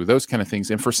true, those kind of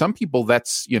things. And for some people,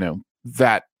 that's,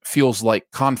 that feels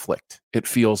like conflict. It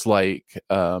feels like,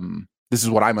 this is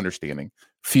what I'm understanding,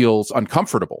 feels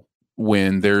uncomfortable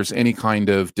when there's any kind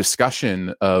of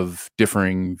discussion of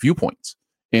differing viewpoints.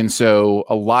 And so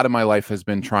a lot of my life has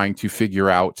been trying to figure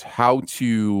out how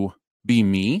to be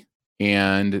me,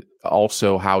 and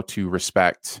also how to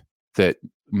respect that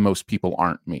most people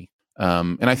aren't me.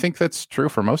 And I think that's true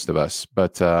for most of us.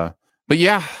 But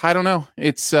yeah, I don't know.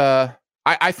 It's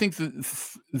I think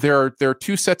that there are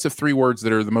two sets of 3 words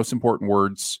that are the most important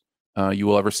words you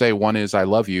will ever say. One is I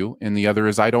love you, and the other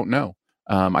is I don't know.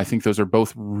 I think those are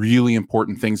both really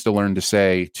important things to learn to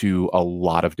say to a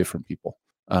lot of different people.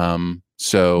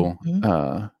 So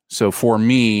for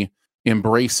me,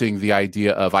 embracing the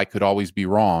idea of I could always be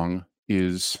wrong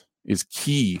is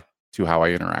key to how I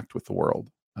interact with the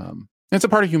world. It's a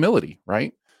part of humility,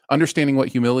 right? Understanding what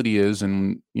humility is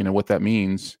and what that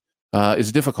means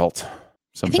is difficult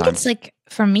sometimes. I think it's like,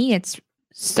 for me, it's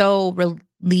so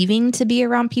relieving to be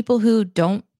around people who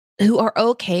are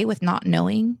okay with not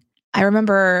knowing. I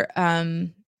remember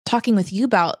talking with you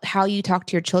about how you talk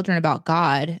to your children about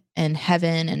God and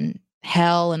heaven and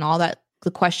hell and all that, the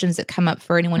questions that come up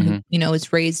for anyone who,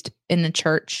 is raised in the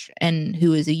church and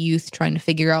who is a youth trying to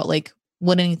figure out like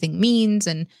what anything means,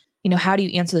 and, how do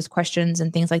you answer those questions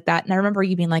and things like that. And I remember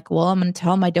you being like, well, I'm going to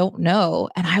tell them I don't know.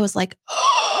 And I was like,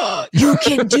 oh, you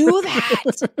can do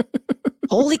that.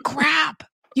 Holy crap.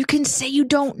 You can say you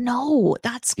don't know.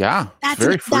 That's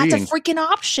very freeing. That's a freaking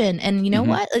option. And you know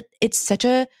what? It's such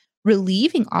a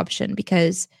relieving option,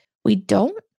 because we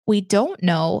don't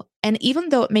know. And even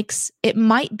though it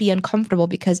might be uncomfortable,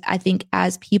 because I think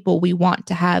as people, we want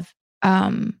to have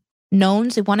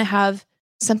knowns. We want to have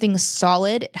something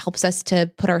solid. It helps us to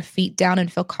put our feet down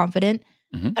and feel confident.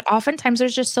 But oftentimes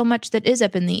there's just so much that is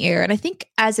up in the air. And I think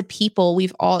as a people,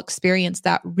 we've all experienced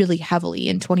that really heavily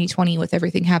in 2020 with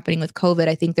everything happening with COVID.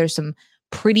 I think there's some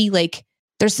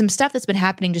there's some stuff that's been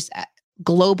happening just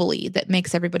globally that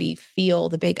makes everybody feel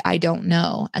the big, I don't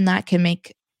know. And that can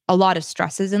make a lot of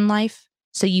stresses in life.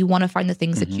 So you want to find the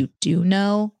things that you do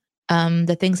know,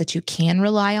 the things that you can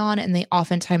rely on. And they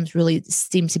oftentimes really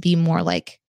seem to be more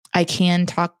like, I can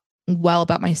talk well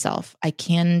about myself. I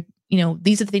can,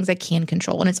 these are the things I can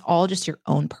control. And it's all just your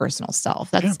own personal self.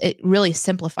 It really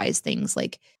simplifies things.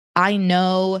 Like, I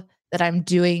know that I'm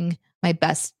doing my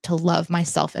best to love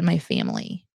myself and my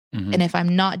family. And if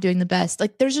I'm not doing the best,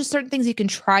 like, there's just certain things you can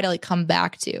try to like come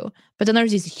back to. But then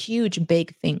there's these huge,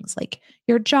 big things like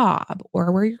your job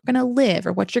or where you're going to live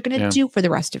or what you're going to do for the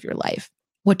rest of your life,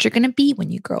 what you're going to be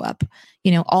when you grow up,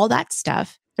 all that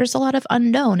stuff. There's a lot of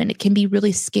unknown and it can be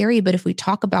really scary. But if we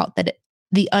talk about that,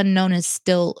 the unknown is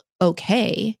still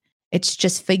okay. It's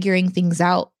just figuring things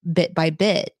out bit by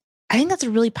bit. I think that's a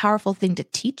really powerful thing to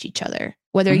teach each other,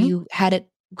 whether you had it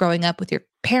growing up with your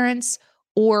parents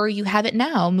or you have it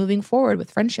now moving forward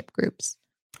with friendship groups.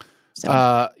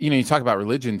 So, you talk about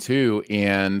religion too.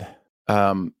 And,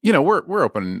 we're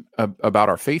open about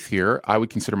our faith here. I would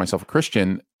consider myself a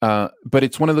Christian. But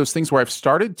it's one of those things where I've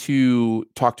started to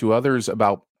talk to others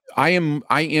about, I am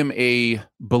a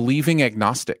believing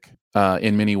agnostic.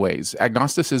 In many ways,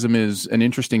 agnosticism is an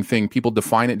interesting thing. People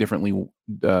define it differently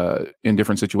in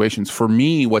different situations. For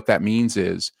me, what that means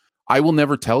is I will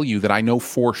never tell you that I know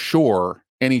for sure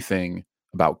anything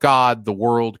about God, the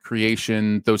world,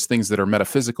 creation, those things that are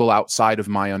metaphysical outside of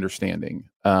my understanding.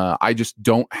 I just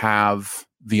don't have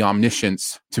the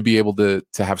omniscience to be able to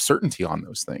have certainty on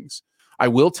those things. I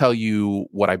will tell you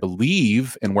what I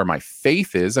believe and where my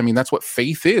faith is. I mean, that's what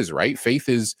faith is, right? Faith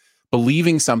is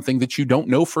believing something that you don't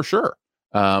know for sure.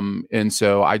 And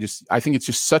so I think it's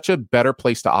just such a better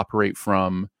place to operate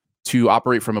from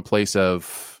a place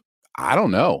of, I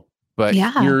don't know, but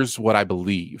here's what I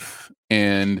believe.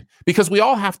 And because we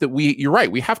all have to, you're right.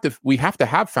 We have to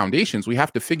have foundations. We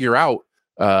have to figure out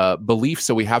beliefs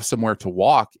so we have somewhere to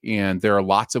walk. And there are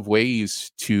lots of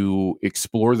ways to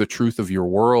explore the truth of your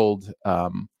world.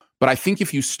 But I think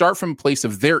if you start from a place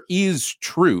of there is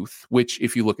truth, which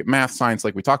if you look at math, science,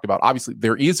 like we talked about, obviously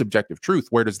there is objective truth.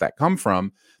 Where does that come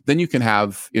from? Then you can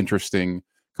have interesting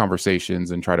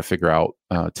conversations and try to figure out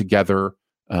together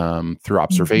through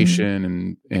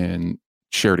observation and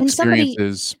shared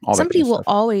experiences. Somebody will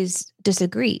always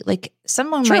disagree. Like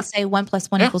someone might say 1 +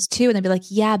 1 = 2, and they'd be like,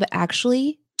 yeah, but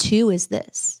actually 2 is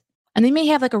this. And they may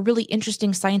have like a really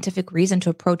interesting scientific reason to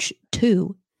approach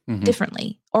 2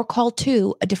 differently or call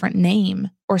 2 a different name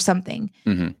or something.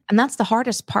 And that's the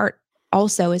hardest part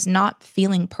also, is not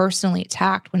feeling personally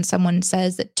attacked when someone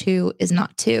says that 2 is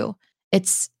not 2.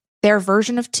 It's their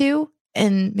version of 2,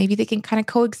 and maybe they can kind of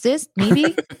coexist.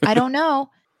 Maybe, I don't know.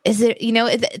 Is it,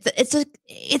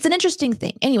 it's an interesting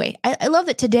thing. Anyway, I love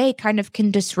that today kind of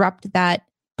can disrupt that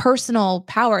personal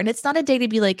power. And it's not a day to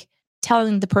be like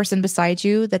telling the person beside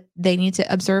you that they need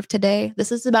to observe today.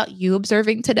 This is about you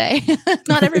observing today.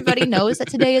 Not everybody knows that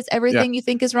today is everything you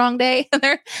think is wrong day.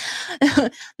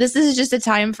 This is just a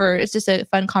time it's just a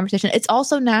fun conversation. It's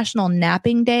also National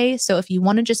Napping Day. So if you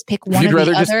want to just pick one or the other. You'd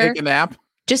rather just take a nap?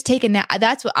 Just take a nap.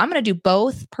 That's what I'm going to do,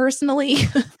 both personally.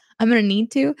 I'm going to need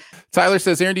to. Tyler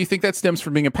says, Aaron, do you think that stems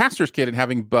from being a pastor's kid and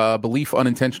having belief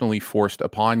unintentionally forced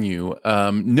upon you?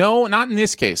 No, not in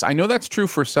this case. I know that's true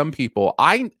for some people.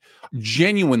 I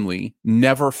genuinely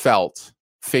never felt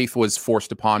faith was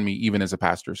forced upon me, even as a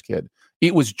pastor's kid.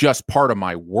 It was just part of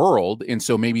my world. And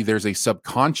so maybe there's a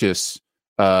subconscious,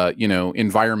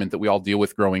 environment that we all deal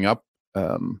with growing up,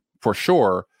 for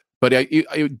sure. But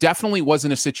it definitely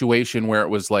wasn't a situation where it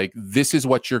was like, this is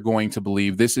what you're going to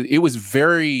believe. It was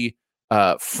very,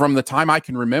 from the time I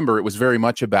can remember, it was very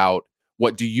much about,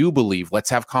 what do you believe? Let's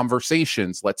have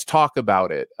conversations. Let's talk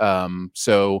about it.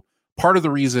 So part of the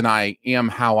reason I am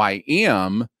how I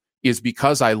am is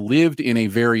because I lived in a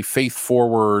very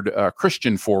faith-forward,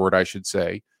 Christian-forward, I should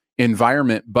say,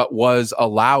 environment, but was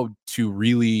allowed to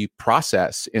really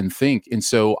process and think. And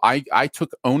so I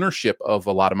took ownership of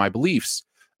a lot of my beliefs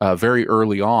very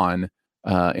early on,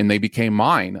 and they became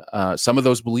mine. Some of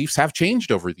those beliefs have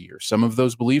changed over the years. Some of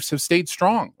those beliefs have stayed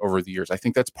strong over the years. I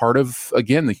think that's part of,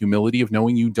 again, the humility of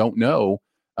knowing you don't know.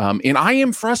 And I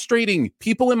am frustrating.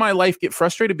 People in my life get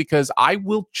frustrated because I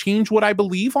will change what I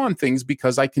believe on things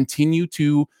because I continue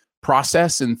to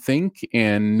process and think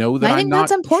and know that I'm not sure. I think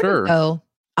that's important, though.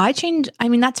 I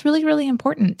mean, that's really, really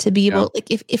important to be able, like,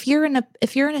 if you're in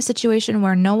a situation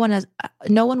where no one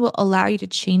will allow you to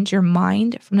change your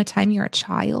mind from the time you're a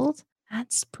child,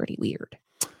 that's pretty weird.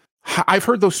 I've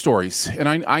heard those stories, and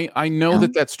I know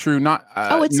that that's true. Not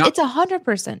it's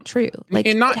 100% true. Like,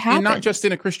 and not just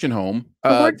in a Christian home.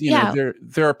 There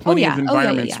are plenty of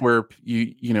environments where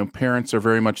parents are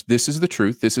very much, this is the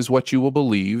truth, this is what you will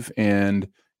believe, and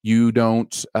you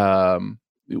don't.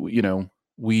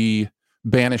 We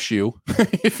banish you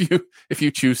if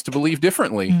you choose to believe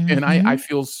differently, and I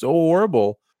feel so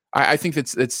horrible. I think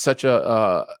it's such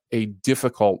a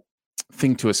difficult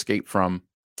thing to escape from.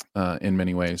 In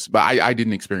many ways, but I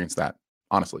didn't experience that,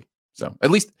 honestly. So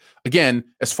at least, again,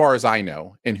 as far as I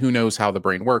know, and who knows how the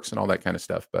brain works and all that kind of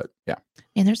stuff. But yeah.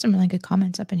 And there's some really good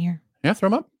comments up in here. Yeah, throw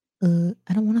them up.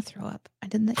 I don't want to throw up. I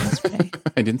did that yesterday.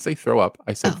 I didn't say throw up.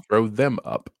 I said throw them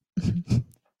up.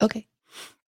 Okay.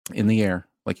 In the air,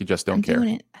 like you just don't care.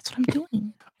 Doing it. That's what I'm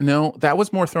doing. No, that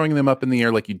was more throwing them up in the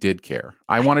air like you did care.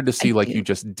 I wanted to see you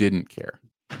just didn't care.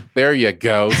 There you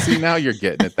go. See, now you're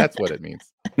getting it. That's what it means.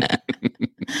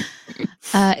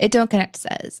 It Don't Connect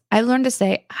says, I've learned to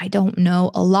say I don't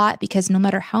know a lot because no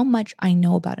matter how much I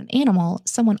know about an animal,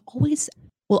 someone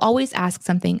will always ask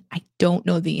something I don't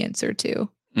know the answer to.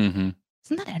 Mm-hmm.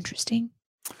 Isn't that interesting?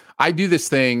 I do this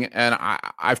thing, and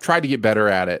I've tried to get better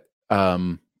at it,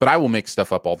 but I will make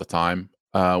stuff up all the time.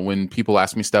 When people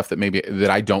ask me stuff that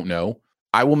I don't know,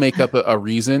 I will make up a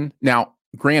reason. Now,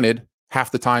 granted,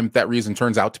 half the time that reason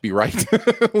turns out to be right.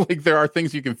 Like, there are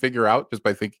things you can figure out just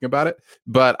by thinking about it,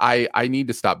 but I need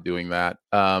to stop doing that,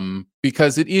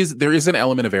 because there is an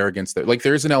element of arrogance there. Like,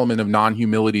 there is an element of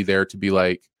non-humility there to be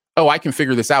like, oh, I can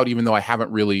figure this out, even though I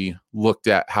haven't really looked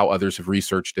at how others have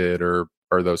researched it or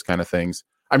those kind of things.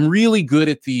 I'm really good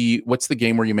at what's the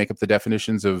game where you make up the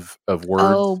definitions of words?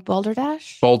 Oh,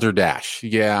 Balderdash? Balderdash.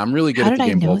 Yeah, I'm really good at the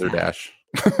game Balderdash.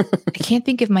 I can't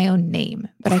think of my own name,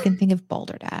 but I can think of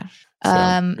Balderdash.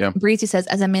 Breezy says,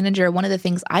 as a manager, one of the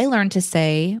things I learned to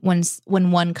say when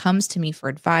one comes to me for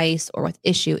advice or with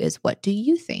issue is, what do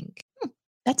you think?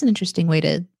 That's an interesting way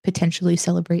to potentially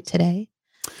celebrate today.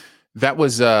 That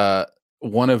was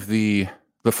one of the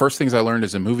first things I learned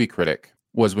as a movie critic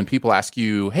was when people ask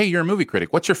you, hey, you're a movie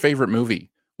critic, what's your favorite movie?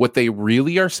 What they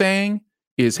really are saying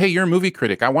is, hey, you're a movie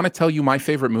critic, I want to tell you my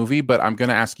favorite movie, but I'm going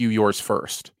to ask you yours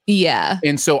first. Yeah.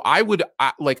 And so I would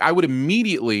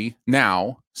immediately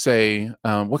now say,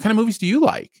 what kind of movies do you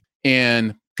like?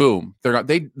 And boom,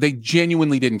 they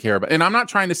genuinely didn't care about it. And I'm not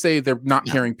trying to say they're not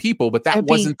caring people, but that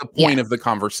wasn't the point of the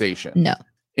conversation. No.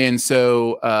 And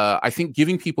so I think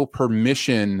giving people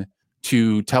permission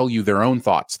to tell you their own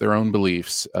thoughts, their own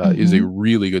beliefs, is a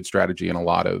really good strategy in a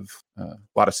lot of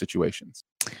situations.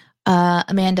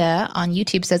 Amanda on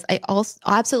YouTube says, I also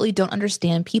absolutely don't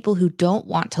understand people who don't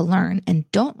want to learn and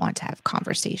don't want to have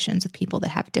conversations with people that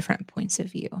have different points of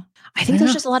view. I think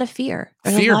there's just a lot of fear.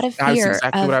 There's a lot of fear. That's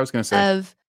exactly what I was going to say.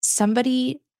 Of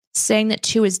somebody saying that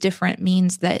two is different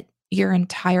means that your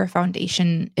entire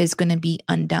foundation is going to be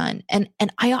undone. And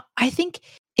I think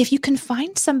if you can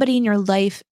find somebody in your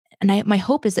life, and my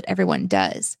hope is that everyone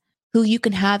does, who you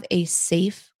can have a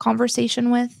safe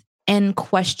conversation with and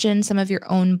question some of your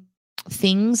own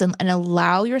things and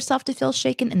allow yourself to feel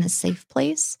shaken in a safe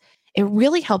place, it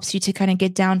really helps you to kind of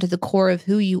get down to the core of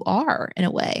who you are in a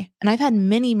way. And I've had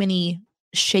many, many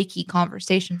shaky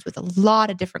conversations with a lot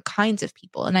of different kinds of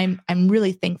people. And I'm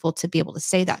really thankful to be able to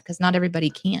say that, because not everybody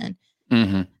can.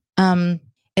 Mm-hmm.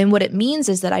 And what it means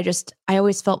is that I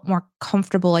always felt more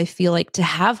comfortable, I feel like, to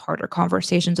have harder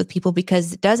conversations with people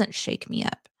because it doesn't shake me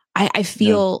up. I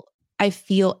feel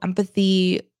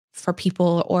empathy for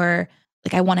people, or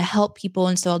like I want to help people.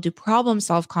 And so I'll do problem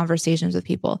solve conversations with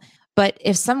people. But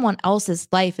if someone else's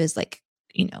life is like,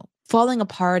 falling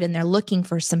apart and they're looking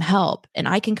for some help, and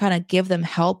I can kind of give them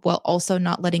help while also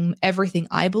not letting everything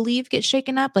I believe get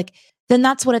shaken up, like, then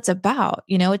that's what it's about.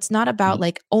 It's not about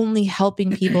like only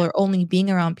helping people or only being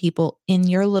around people in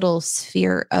your little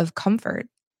sphere of comfort.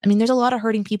 I mean, there's a lot of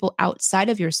hurting people outside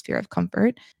of your sphere of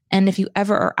comfort. And if you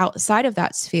ever are outside of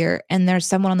that sphere and there's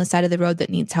someone on the side of the road that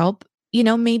needs help,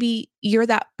 maybe you're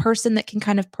that person that can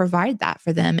kind of provide that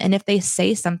for them. And if they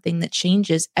say something that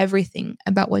changes everything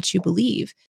about what you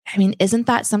believe, I mean, isn't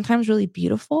that sometimes really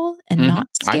beautiful and not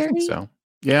scary? I think so.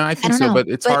 Yeah, I think so. But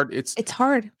it's hard. It's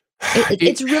hard.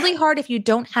 It's really hard if you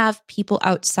don't have people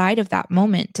outside of that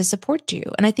moment to support you.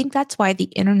 And I think that's why the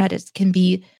internet can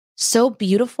be so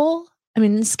beautiful. I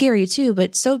mean, it's scary too,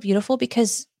 but so beautiful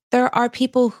because there are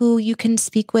people who you can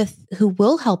speak with who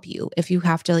will help you if you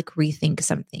have to like rethink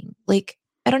something. Like,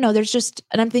 I don't know,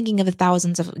 and I'm thinking of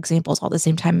thousands of examples all at the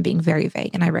same time being very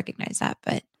vague, and I recognize that,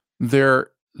 but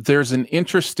there's an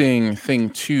interesting thing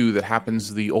too that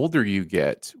happens the older you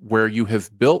get, where you have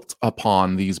built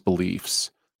upon these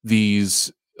beliefs,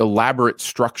 these elaborate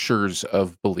structures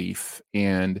of belief.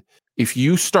 And if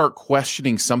you start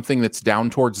questioning something that's down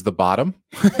towards the bottom,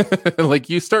 like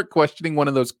you start questioning one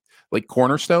of those like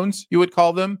cornerstones, you would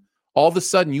call them, all of a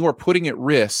sudden you are putting at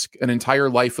risk an entire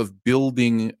life of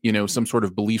building, some sort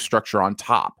of belief structure on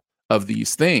top of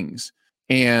these things.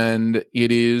 And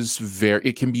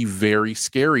it can be very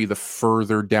scary the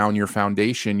further down your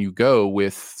foundation you go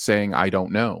with saying, I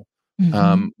don't know,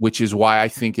 which is why I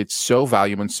think it's so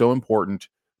valuable and so important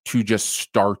to just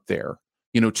start there,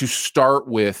 to start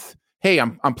with, hey,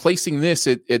 I'm placing this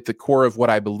at the core of what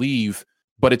I believe,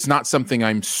 but it's not something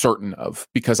I'm certain of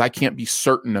because I can't be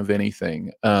certain of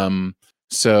anything.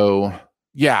 So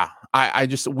yeah,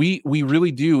 we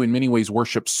really do in many ways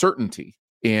worship certainty.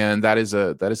 And that is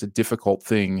a difficult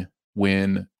thing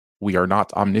when we are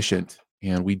not omniscient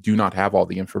and we do not have all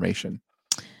the information.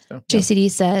 So, yeah.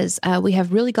 JCD says, we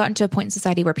have really gotten to a point in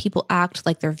society where people act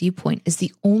like their viewpoint is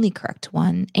the only correct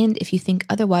one. And if you think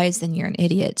otherwise, then you're an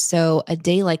idiot. So a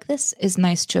day like this is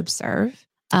nice to observe.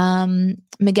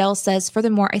 Miguel says,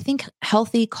 furthermore, I think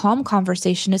healthy, calm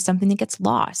conversation is something that gets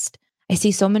lost. I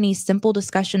see so many simple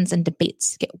discussions and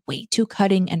debates get way too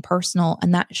cutting and personal,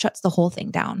 and that shuts the whole thing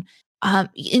down.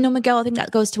 Miguel, I think that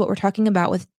goes to what we're talking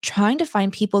about with trying to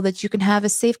find people that you can have a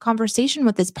safe conversation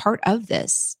with as part of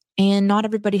this. And not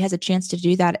everybody has a chance to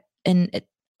do that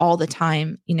all the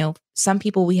time. Some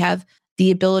people, we have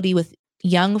the ability with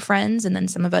young friends. And then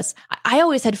some of us, I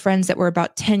always had friends that were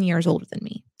about 10 years older than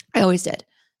me. I always did.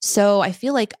 So I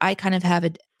feel like I kind of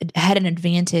had an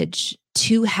advantage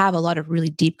to have a lot of really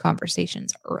deep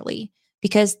conversations early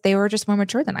because they were just more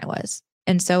mature than I was.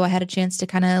 And so I had a chance to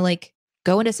kind of like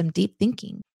go into some deep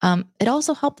thinking. It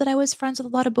also helped that I was friends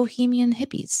with a lot of bohemian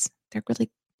hippies. They're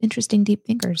really interesting, deep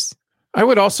thinkers. I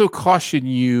would also caution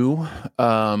you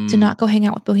to not go hang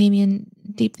out with bohemian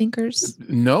deep thinkers.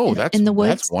 No, that's in the woods.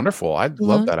 That's wonderful. I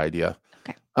love that idea.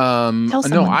 Okay. Tell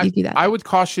someone you do that. I would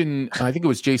caution. I think it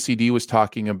was JCD was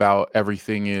talking about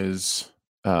everything is,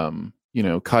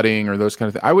 cutting or those kind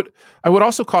of things. I would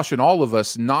also caution all of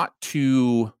us not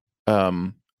to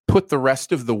put the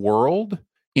rest of the world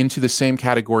into the same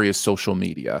category as social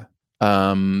media.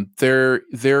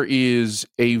 There is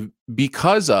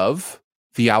because of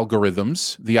the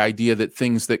algorithms, the idea that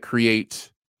things that create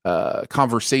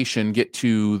conversation get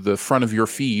to the front of your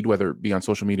feed, whether it be on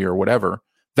social media or whatever,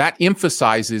 that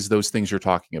emphasizes those things you're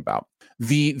talking about.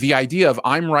 The idea of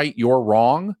I'm right, you're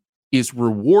wrong is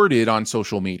rewarded on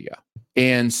social media.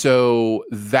 And so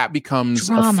that becomes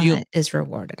drama is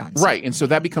rewarded on social media. And so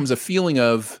that becomes a feeling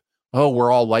of, oh,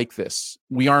 we're all like this.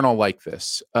 We aren't all like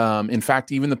this. In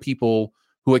fact, even the people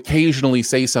who occasionally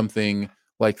say something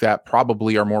like that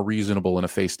probably are more reasonable in a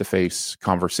face-to-face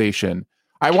conversation.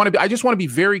 I just want to be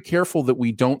very careful that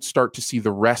we don't start to see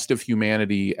the rest of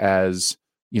humanity as,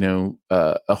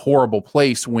 a horrible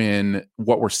place when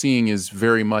what we're seeing is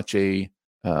very much a,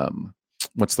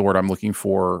 what's the word I'm looking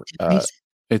for?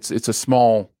 It's a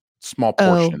small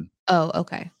portion. Oh,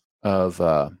 okay. Of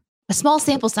a small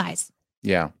sample size.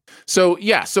 Yeah. So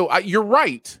you're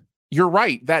right. You're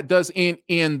right. That does,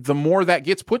 and the more that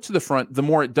gets put to the front, the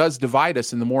more it does divide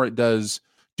us, and the more it does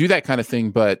do that kind of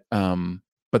thing. But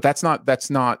that's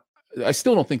not. I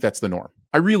still don't think that's the norm.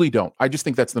 I really don't. I just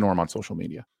think that's the norm on social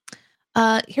media.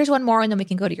 Here's one more, and then we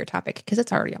can go to your topic because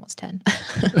it's already almost 10.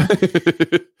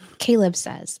 Caleb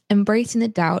says, embracing the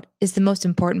doubt is the most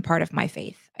important part of my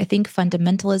faith. I think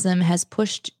fundamentalism has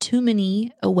pushed too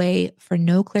many away for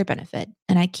no clear benefit,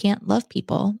 and I can't love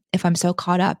people if I'm so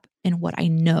caught up in what I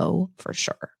know for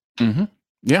sure. Mm-hmm.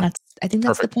 Yeah. I think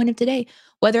that's Perfect. The point of today,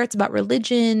 whether it's about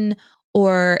religion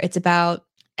or it's about,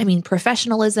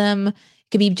 professionalism, it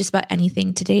could be just about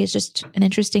anything. Today is just an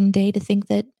interesting day to think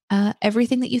that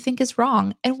everything that you think is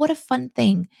wrong. And what a fun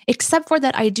thing, except for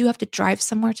that I do have to drive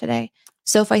somewhere today.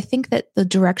 So if I think that the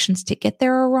directions to get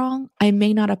there are wrong, I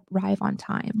may not arrive on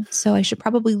time. So I should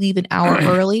probably leave an hour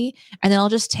early, and then I'll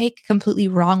just take completely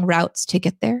wrong routes to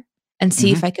get there and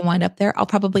see if I can wind up there. I'll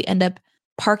probably end up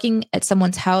parking at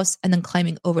someone's house and then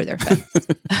climbing over their fence.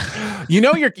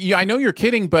 I know you're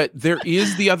kidding, but there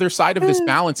is the other side of this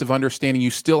balance of understanding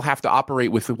you still have to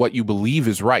operate with what you believe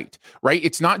is right?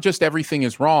 It's not just everything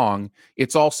is wrong.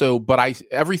 It's also,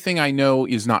 everything I know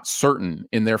is not certain,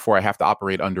 and therefore I have to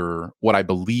operate under what I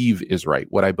believe is right,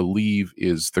 what I believe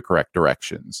is the correct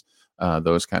directions,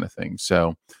 those kind of things.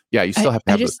 So yeah, you still have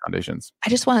to have those foundations. I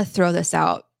just want to throw this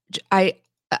out. I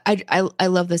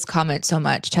love this comment so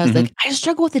much. I was like, I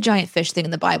struggle with the giant fish thing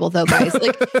in the Bible, though, guys.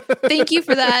 Like, thank you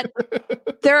for that.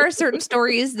 There are certain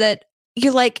stories that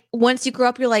you're like, once you grow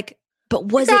up, you're like, but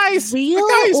was it real?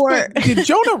 Or did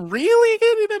Jonah really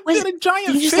get a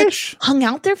giant he just, fish? like, hung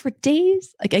out there for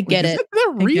days? Like, I get it.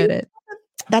 I get it.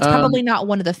 That's probably not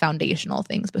one of the foundational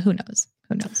things, but who knows?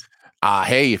 Who knows?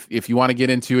 Hey, if you want to get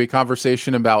into a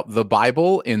conversation about the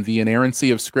Bible and the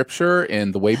inerrancy of Scripture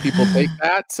and the way people take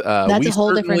that, that's a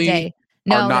whole different day.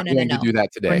 No, not going to do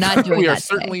that today. We're not doing we that are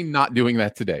certainly not doing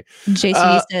that today.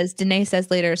 JCB says, Danae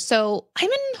says later, so I'm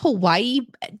in Hawaii.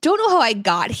 Don't know how I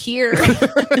got here.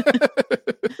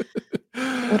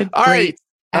 What a great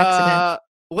accident.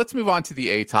 Let's move on to the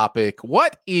A topic.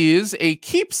 What is a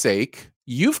keepsake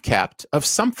you've kept of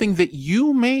something that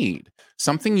you made?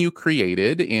 Something you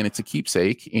created, and it's a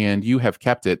keepsake, and you have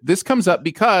kept it. This comes up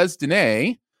because,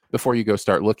 Danae, before you go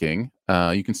start looking,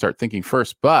 you can start thinking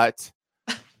first, but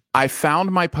I found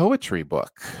my poetry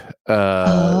book.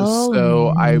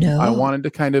 So I wanted to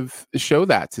kind of show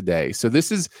that today. So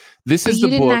this is the book. You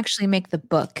didn't actually make the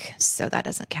book, so that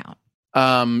doesn't count.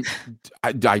 I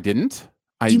didn't.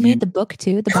 You made the book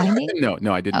too, the binding?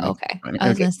 No, I didn't. Oh, okay. I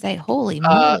was going to say, holy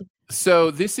moly.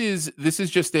 So this is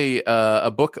just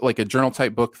a book, like a journal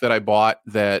type book that I bought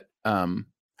that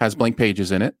has blank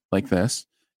pages in it like this.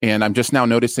 And I'm just now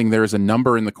noticing there's a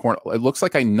number in the corner. It looks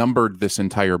like I numbered this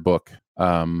entire book.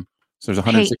 So there's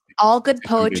 160. Hey, all good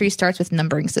poetry starts with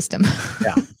numbering system.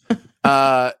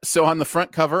 Yeah. So on the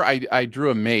front cover, I drew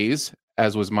a maze,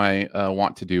 as was my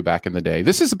want to do back in the day.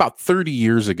 This is about 30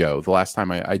 years ago, the last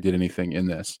time I did anything in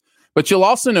this. But you'll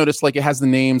also notice, like, it has the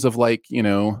names of, like,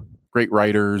 great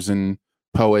writers and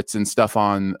poets and stuff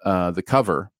on the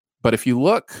cover. But if you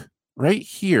look right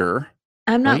here,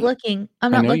 I'm not looking.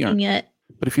 I'm not looking yet.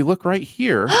 But if you look right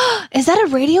here, is that a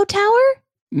radio tower?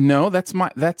 No, that's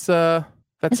Dicer.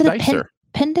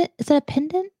 Pendant? Is that a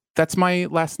pendant? That's my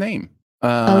last name.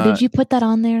 Did you put that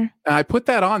on there? I put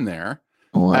that on there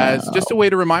as just a way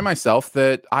to remind myself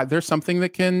that there's something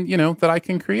that can, that I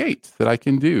can create, that I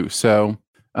can do. So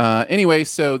anyway,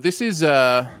 so this is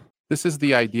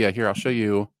the idea here. I'll show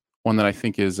you one that I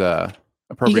think is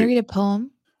appropriate. You gonna read a poem?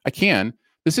 I can.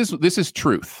 This is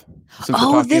truth.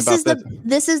 This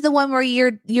is the one where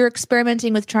you're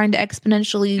experimenting with trying to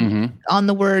exponentially on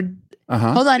the word.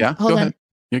 Hold on. Hold on.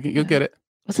 You'll get it.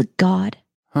 Was it God?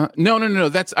 No.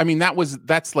 That's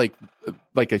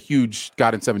like a huge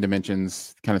God in 7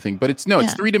 dimensions kind of thing. But it's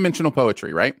 3-dimensional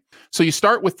poetry, right? So you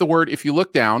start with the word. If you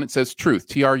look down, it says truth,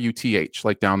 TRUTH,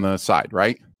 like down the side,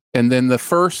 right? And then the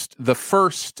first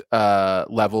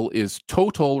level is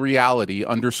total reality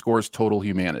underscores total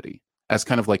humanity, as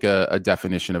kind of like a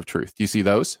definition of truth. Do you see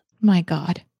those? My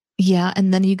God. Yeah.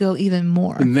 And then you go even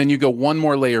more. And then you go one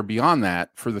more layer beyond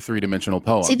that for the 3-dimensional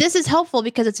poem. See, this is helpful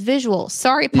because it's visual.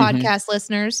 Sorry, podcast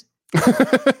listeners.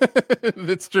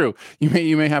 That's true. You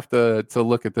may have to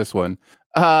look at this one.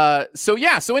 So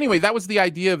anyway, that was the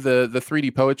idea of the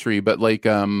 3D poetry, but like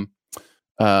the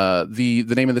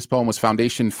name of this poem was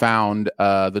Foundation Found.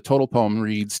 The total poem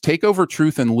reads, take over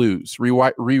truth and lose.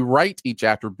 Rewrite each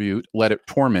attribute. Let it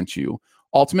torment you.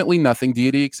 Ultimately, nothing,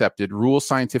 deity accepted, rules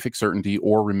scientific certainty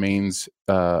or remains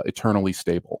eternally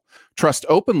stable. Trust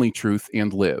openly truth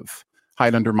and live.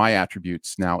 Hide under my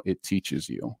attributes. Now it teaches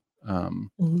you.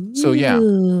 So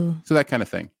that kind of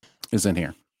thing is in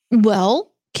here.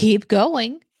 Well, keep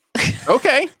going.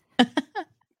 Okay.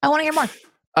 I want to hear more.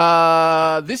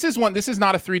 This is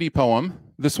not a 3D poem.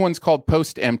 This one's called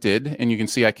Post-Empted, and you can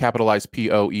see I capitalized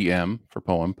POEM for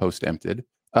poem, Post-Empted.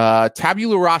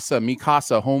 Tabula rasa,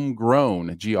 Mikasa,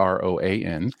 homegrown,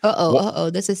 GROAN.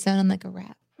 This is sounding like a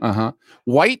rap.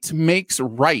 White makes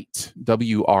right,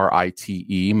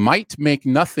 WRITE. Might make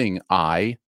nothing,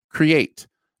 I create.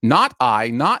 Not I,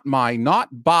 not my, not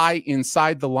by,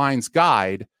 inside the lines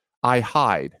guide, I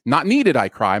hide. Not needed, I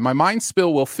cry. My mind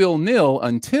spill will fill nil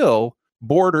until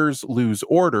borders lose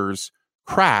orders,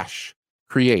 crash,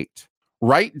 create.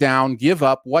 Write down, give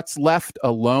up what's left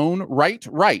alone, right,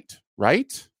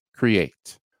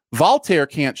 create. Voltaire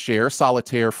can't share,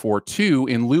 solitaire for two,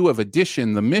 in lieu of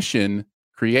addition, the mission,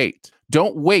 create.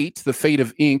 Don't wait, the fate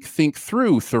of ink, think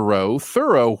through, thorough,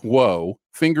 woe,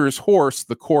 fingers hoarse,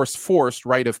 the course forced,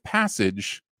 rite of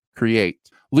passage, create.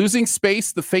 Losing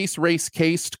space, the face race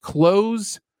cased,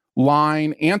 close,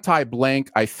 line,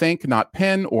 anti-blank, I thank not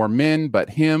pen or men, but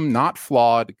him, not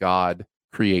flawed, God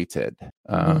created.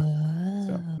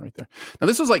 So right there. Now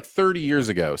this was like 30 years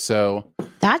ago, so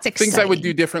that's exciting. Things I would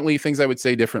do differently, things I would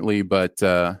say differently, but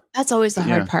that's always the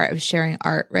hard part of sharing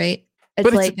art, right?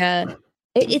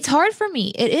 It's hard for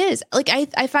me. It is. Like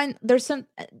I find there's some.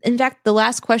 In fact, the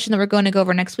last question that we're going to go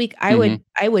over next week, I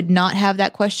would not have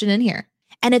that question in here.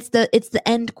 And it's the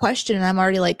end question, and I'm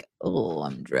already like, oh,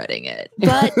 I'm dreading it.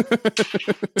 But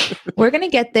we're gonna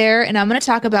get there, and I'm gonna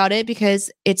talk about it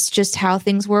because it's just how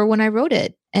things were when I wrote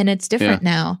it, and it's different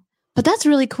now. But that's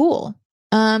really cool.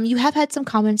 You have had some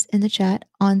comments in the chat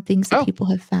on things that people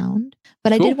have found,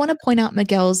 but cool. I did want to point out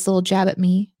Miguel's little jab at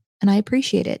me, and I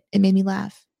appreciate it. It made me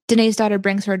laugh. Danae's daughter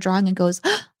brings her a drawing and goes,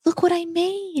 oh, look what I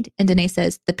made. And Danae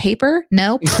says, the paper?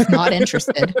 Nope, not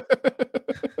interested.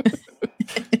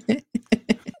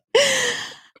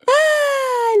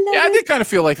 I did kind of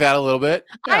feel like that a little bit.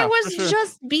 Yeah, I was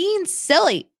just being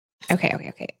silly. Okay.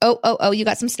 Oh, you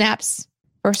got some snaps.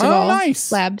 First of all,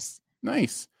 nice. Labs.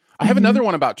 Nice. I have another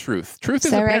one about truth. Truth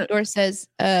is Sarah Door says,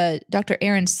 Dr.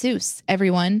 Aaron Seuss,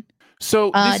 everyone.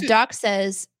 So Doc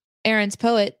says, Aaron's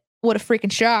poet. What a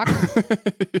freaking shock.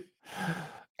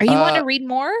 Are you wanting to read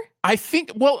more? I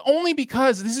think, well, only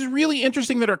because this is really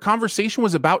interesting that our conversation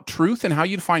was about truth and how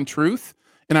you define truth.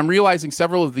 And I'm realizing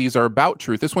several of these are about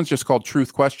truth. This one's just called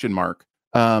Truth ?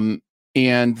 And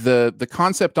the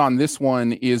concept on this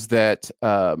one is that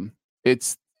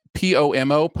it's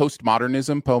POMO,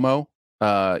 postmodernism, POMO.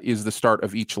 Is the start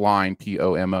of each line,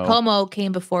 POMO. POMO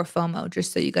came before FOMO,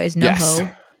 just so you guys know.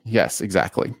 Yes,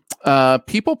 exactly.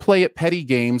 People play at petty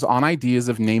games on ideas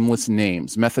of nameless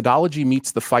names. Methodology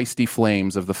meets the feisty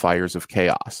flames of the fires of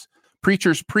chaos.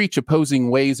 Preachers preach opposing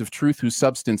ways of truth whose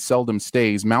substance seldom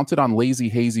stays, mounted on lazy,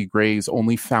 hazy grays,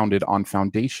 only founded on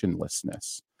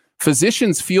foundationlessness.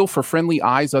 Physicians feel for friendly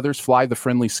eyes, others fly the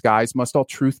friendly skies. Must all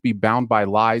truth be bound by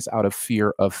lies out of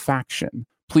fear of faction?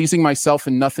 Pleasing myself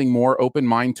and nothing more, open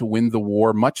mind to win the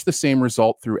war, much the same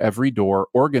result through every door,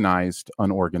 organized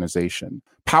unorganization.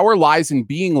 Power lies in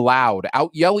being loud,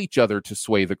 out-yell each other to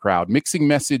sway the crowd, mixing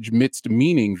message midst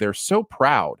meaning, they're so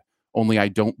proud, only I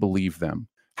don't believe them.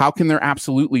 How can there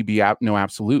absolutely be no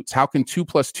absolutes? How can 2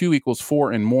 + 2 =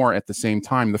 4 and more at the same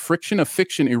time? The friction of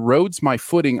fiction erodes my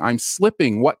footing, I'm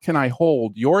slipping, what can I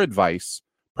hold? Your advice,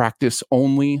 practice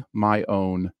only my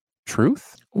own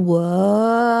truth? Whoa.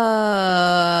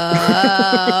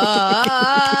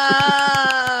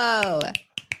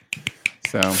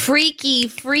 So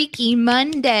freaky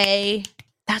Monday.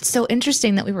 That's so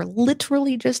interesting that we were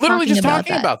literally just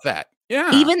talking about that.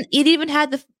 Yeah. It even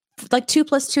had the 2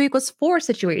 + 2 = 4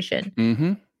 situation.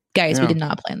 Mm-hmm. Guys, we did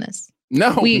not plan this.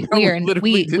 No, we could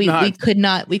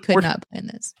not plan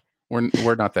this.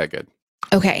 We're not that good.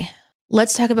 Okay.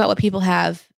 Let's talk about what people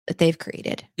have that they've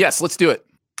created. Yes, let's do it.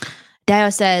 Dio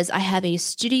says, I have a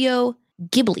Studio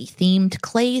Ghibli themed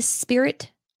clay spirit.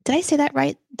 Did I say that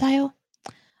right, Dio?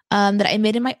 That I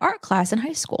made in my art class in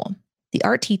high school. The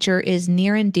art teacher is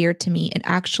near and dear to me and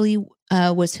actually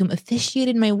was whom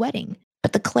officiated my wedding.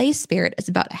 But the clay spirit is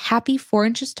about a happy 4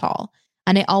 inches tall,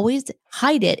 and I always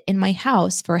hide it in my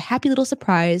house for a happy little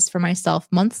surprise for myself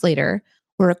months later,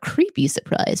 or a creepy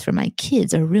surprise for my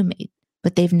kids or roommate,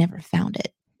 but they've never found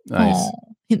it. Nice. Aww.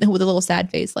 With a little sad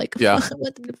face, like, yeah. I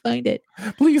want them to find it.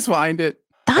 Please find it.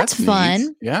 That's fun.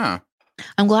 Neat. Yeah.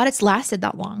 I'm glad it's lasted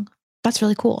that long. That's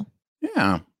really cool.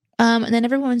 Yeah. And then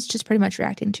everyone's just pretty much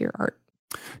reacting to your art.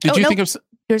 Did you think of...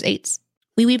 There's 8s.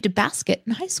 We weaved a basket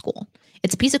in high school.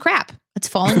 It's a piece of crap. It's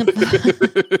falling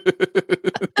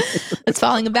it's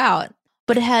falling about.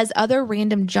 But it has other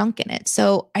random junk in it.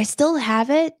 So I still have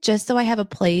it just so I have a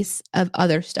place of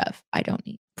other stuff I don't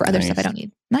need. For other stuff I don't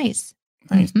need. Nice.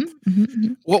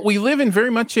 Well, we live in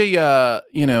very much a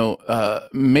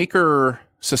maker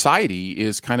society.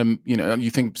 Is kind of, you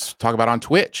talk about on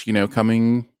Twitch,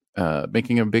 coming,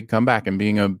 making a big comeback and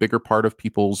being a bigger part of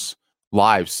people's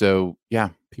lives. So yeah,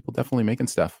 people definitely making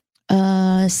stuff.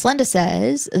 Slenda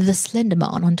says, the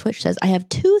Slenderman on Twitch says, I have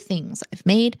 2 things I've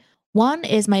made. One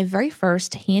is my very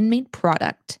first handmade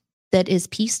product that is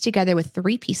pieced together with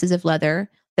 3 pieces of leather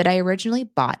that I originally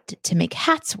bought to make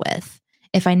hats with.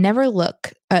 If I never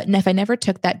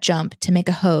took that jump to make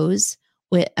a hose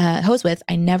with,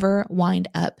 I never wind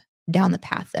up down the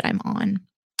path that I'm on.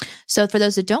 So for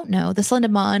those that don't know, the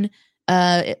Slenderman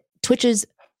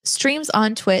streams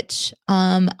on Twitch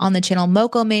on the channel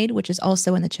Moko Made, which is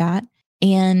also in the chat.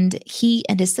 And he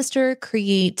and his sister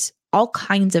create all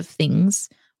kinds of things.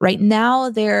 Right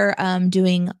now, they're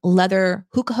doing leather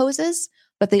hookah hoses,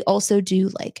 but they also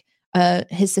do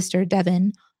his sister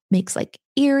Devin makes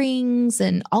earrings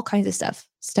and all kinds of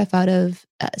stuff out of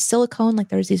silicone.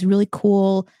 There's these really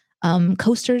cool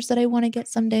coasters that I want to get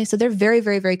someday. So they're very,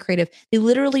 very, very creative. They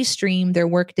literally stream their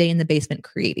workday in the basement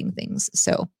creating things.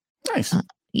 So nice.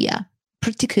 Yeah,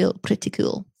 pretty cool.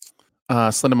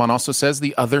 Slenderman also says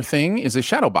the other thing is a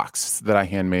shadow box that I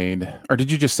handmade. Or did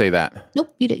you just say that?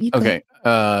 Nope, you did. Okay.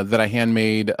 That I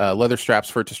handmade leather straps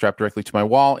for it to strap directly to my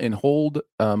wall and hold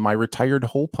my retired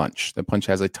hole punch. The punch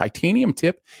has a titanium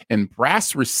tip and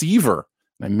brass receiver.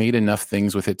 I made enough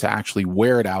things with it to actually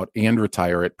wear it out and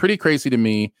retire it. Pretty crazy to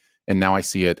me. And now I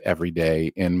see it every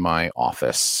day in my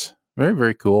office. Very,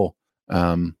 very cool.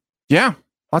 Yeah,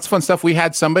 lots of fun stuff. We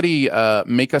had somebody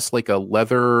make us like a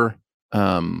leather,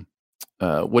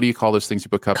 what do you call those things you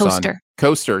put cups on?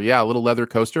 Coaster. Yeah, a little leather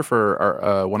coaster for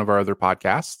our, one of our other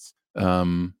podcasts.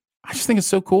 I just think it's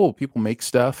so cool. People make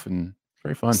stuff and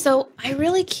very fun. So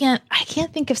I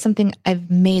can't think of something I've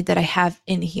made that I have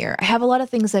in here. I have a lot of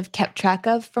things I've kept track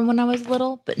of from when I was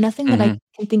little, but nothing that I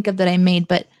can think of that I made.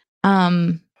 But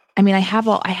I mean, I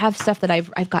have stuff that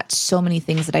I've got so many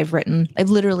things that I've written. I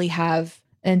literally have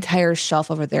an entire shelf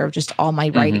over there of just all my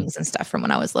writings and stuff from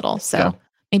when I was little. So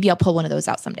maybe I'll pull one of those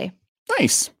out someday.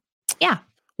 Nice. Yeah.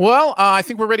 Well, I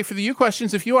think we're ready for the you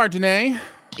questions. If you are, Danae.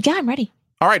 Yeah, I'm ready.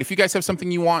 All right. If you guys have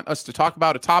something you want us to talk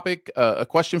about, a topic, a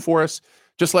question for us,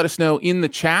 just let us know in the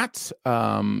chat.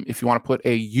 If you want to put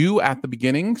a you at the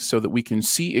beginning so that we can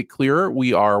see it clearer,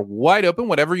 we are wide open.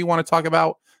 Whatever you want to talk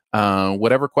about,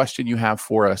 whatever question you have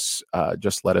for us,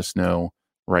 just let us know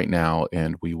right now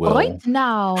and we will. Right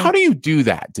now. How do you do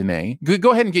that, Danae?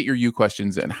 Go ahead and get your you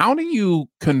questions in. How do you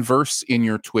converse in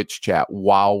your Twitch chat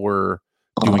while we're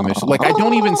doing this? Like, I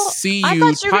don't even see you. I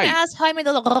thought you were going to ask how I made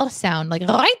the sound, like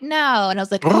right now. And I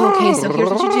was like, okay, so here's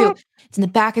what you do. It's in the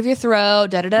back of your throat,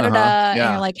 da-da-da-da-da. And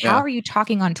you're like, how are you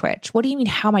talking on Twitch? What do you mean,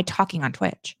 how am I talking on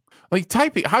Twitch? Like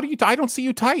typing. How do you, I don't see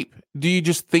you type. Do you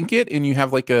just think it and you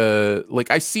have like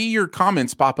I see your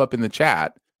comments pop up in the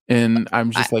chat and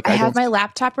I'm just like, I have my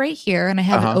laptop right here and I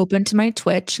have it open to my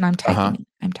Twitch and I'm typing.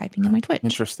 I'm typing in my Twitch.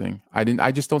 Interesting.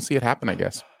 I just don't see it happen, I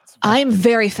guess. I'm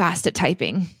very fast at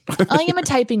typing. I am a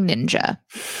typing ninja.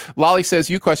 Lolly says,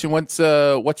 you question, what's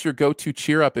your go-to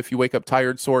cheer up if you wake up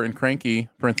tired, sore, and cranky?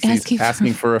 Parentheses,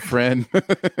 asking for a friend.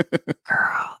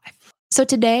 Girl. So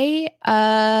today,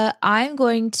 I'm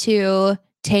going to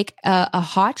take a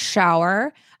hot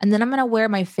shower and then I'm going to wear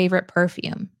my favorite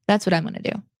perfume. That's what I'm going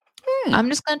to do. I'm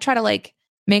just going to try to like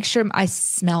make sure I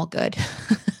smell good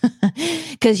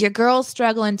because your girl's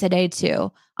struggling today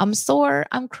too. I'm sore.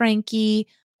 I'm cranky.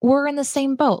 We're in the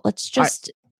same boat. Let's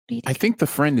just be together. I think the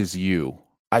friend is you.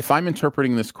 If I'm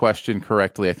interpreting this question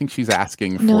correctly, I think she's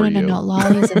asking for you. No.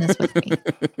 Lolly's in this with me.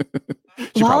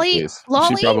 Lolly,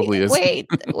 she probably is. Wait.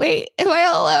 Am I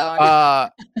alone?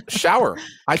 Shower.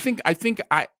 I think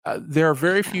there are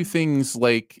very few things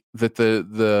like that.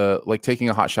 The like taking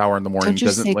a hot shower in the morning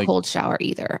doesn't say cold shower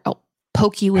either. I'll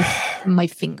poke you with my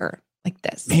finger like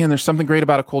this. Man, there's something great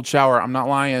about a cold shower. I'm not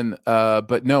lying.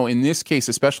 But no, in this case,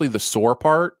 especially the sore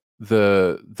part,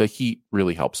 the heat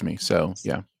really helps me. So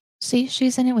yeah. See,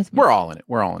 she's in it with me. We're all in it.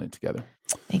 We're all in it together.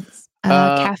 Thanks.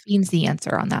 Caffeine's the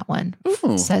answer on that one,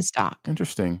 says Doc.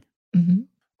 Interesting. Mm-hmm.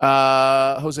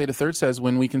 Jose III says,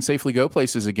 when we can safely go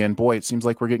places again, boy, it seems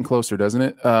like we're getting closer, doesn't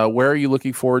it? Where are you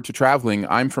looking forward to traveling?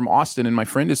 I'm from Austin and my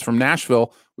friend is from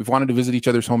Nashville. We've wanted to visit each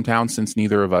other's hometown since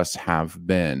neither of us have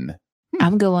been.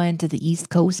 I'm going to the East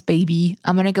Coast, baby.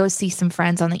 I'm going to go see some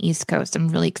friends on the East Coast. I'm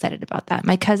really excited about that.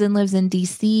 My cousin lives in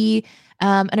DC,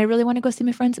 and I really want to go see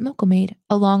my friends at Milkmaid,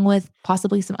 along with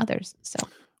possibly some others. So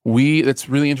that's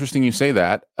really interesting you say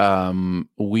that.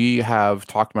 We have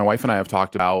talked, my wife and I have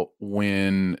talked about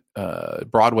when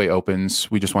Broadway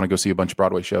opens, we just want to go see a bunch of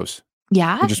Broadway shows.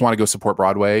 Yeah. We just want to go support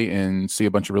Broadway and see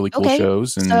a bunch of really cool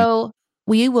shows. And so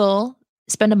we will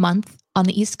spend a month on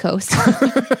the East Coast.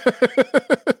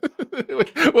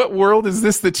 What world is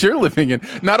this that you're living in?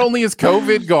 Not only is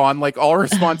COVID gone, like all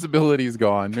responsibility is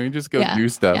gone. We just go do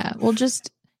stuff. Yeah, we'll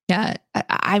just,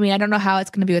 I mean, I don't know how it's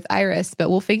going to be with Iris, but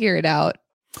we'll figure it out.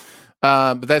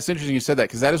 But that's interesting you said that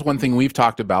because that is one thing we've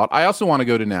talked about. I also want to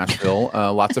go to Nashville.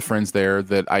 Lots of friends there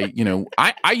that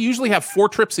I usually have 4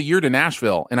 trips a year to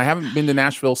Nashville, and I haven't been to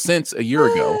Nashville since a year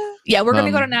ago. Yeah, we're going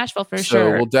to go to Nashville for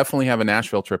sure. So we'll definitely have a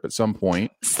Nashville trip at some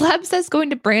point. Slab says going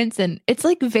to Branson. It's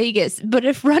like Vegas, but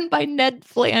if run by Ned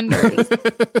Flanders.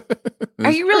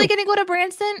 Are you really going to go to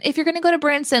Branson? If you're going to go to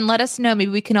Branson, let us know. Maybe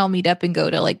we can all meet up and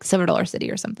go to like $7 City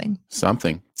or something.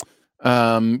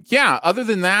 Other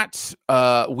than that,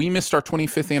 we missed our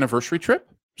 25th anniversary trip.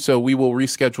 So we will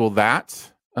reschedule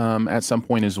that at some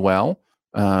point as well.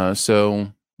 I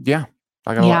got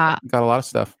a lot of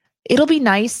stuff. It'll be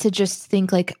nice to just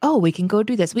think like, oh, we can go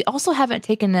do this. We also haven't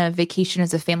taken a vacation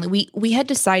as a family. We had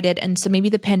decided, and so maybe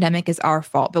the pandemic is our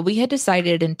fault, but we had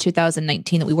decided in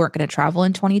 2019 that we weren't going to travel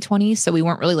in 2020. So we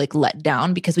weren't really like let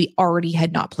down because we already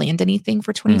had not planned anything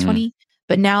for 2020.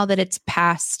 But now that it's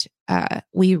past,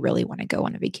 we really want to go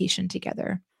on a vacation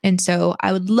together. And so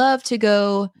I would love to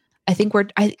go. I think we're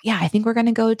going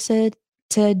to go to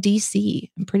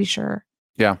DC. I'm pretty sure.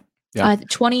 Yeah.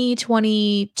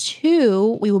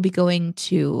 2022, we will be going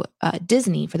to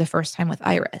Disney for the first time with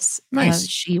Iris. Nice.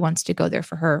 She wants to go there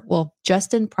for her. Well,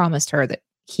 Justin promised her that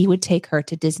he would take her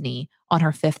to Disney on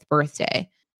her 5th birthday.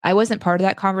 I wasn't part of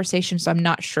that conversation, so I'm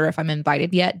not sure if I'm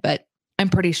invited yet, but I'm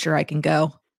pretty sure I can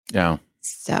go. Yeah.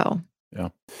 So. Yeah.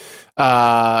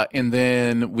 And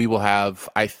then we will have,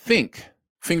 I think,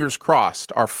 fingers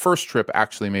crossed, our first trip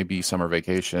actually may be summer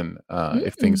vacation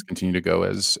if things continue to go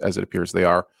as it appears they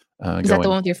are. Is that the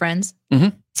one with your friends? Mm-hmm.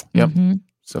 Yep. Mm-hmm.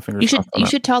 So fingers crossed. You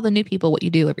should tell the new people what you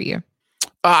do every year.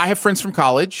 I have friends from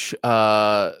college,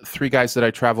 3 guys that I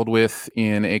traveled with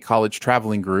in a college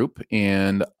traveling group,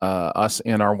 and us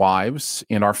and our wives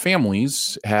and our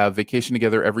families have vacationed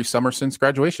together every summer since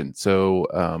graduation. So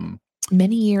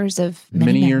many years in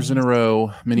a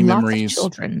row, many lots memories. Of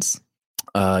children's.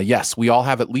 Yes, we all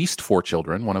have at least 4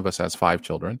 children. One of us has 5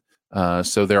 children.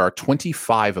 So there are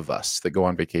 25 of us that go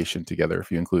on vacation together if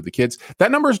you include the kids.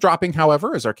 That number is dropping,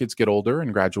 however, as our kids get older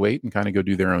and graduate and kind of go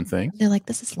do their own thing. They're like,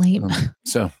 this is lame.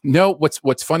 So no,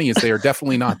 what's funny is they are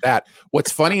definitely not that.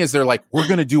 What's funny is they're like, we're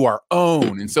going to do our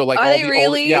own. And so like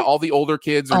all the older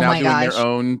kids are now doing their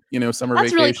own, summer vacation.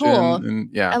 That's really cool. And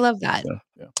yeah. I love that.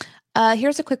 Yeah.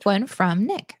 Here's a quick one from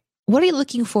Nick. What are you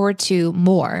looking forward to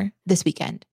more this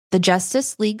weekend? The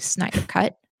Justice League Snyder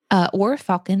Cut or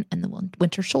Falcon and the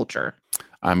Winter Soldier?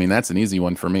 I mean, that's an easy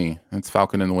one for me. It's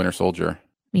Falcon and the Winter Soldier.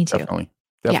 Me too. Definitely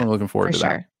looking forward to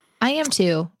that. I am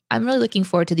too. I'm really looking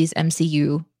forward to these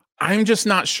MCU. I'm just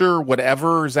not sure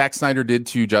whatever Zack Snyder did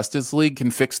to Justice League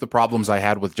can fix the problems I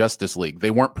had with Justice League.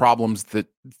 They weren't problems that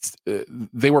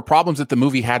they were problems that the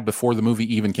movie had before the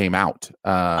movie even came out.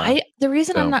 I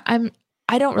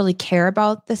don't really care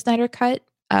about the Snyder Cut.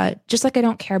 Just like I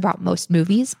don't care about most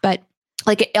movies, but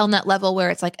like on that level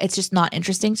where it's like, it's just not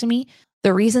interesting to me.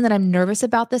 The reason that I'm nervous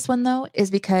about this one though,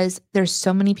 is because there's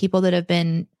so many people that have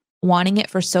been wanting it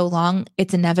for so long.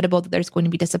 It's inevitable that there's going to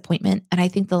be disappointment. And I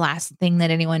think the last thing that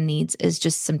anyone needs is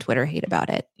just some Twitter hate about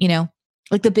it.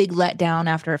 Like the big letdown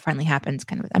after it finally happens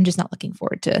kind of, I'm just not looking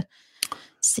forward to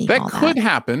seeing that. All that could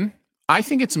happen. I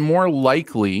think it's more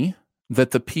likely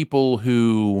that the people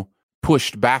who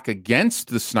pushed back against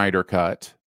the Snyder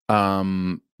Cut,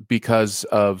 because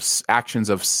of actions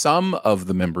of some of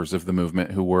the members of the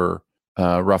movement who were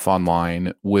rough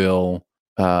online will,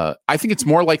 I think it's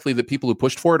more likely that people who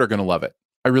pushed for it are going to love it.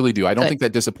 I really do. I don't think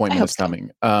that disappointment is coming.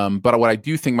 But what I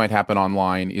do think might happen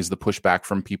online is the pushback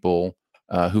from people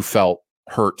who felt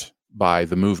hurt by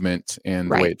the movement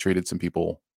and the way it treated some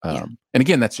people. And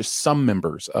again, that's just some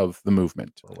members of the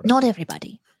movement. Not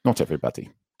everybody. Not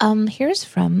everybody. Here's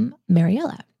from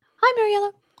Mariella. Hi,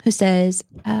 Mariella, who says,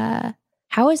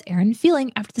 how is Aaron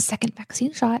feeling after the second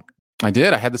vaccine shot? I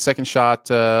did. I had the second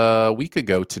shot a week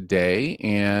ago today,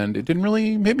 and it didn't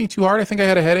really hit me too hard. I think I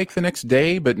had a headache the next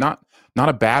day, but not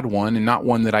a bad one, and not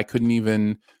one that I couldn't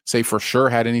even say for sure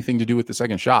had anything to do with the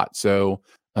second shot. So,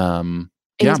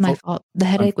 it was my fault. The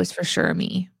headache was for sure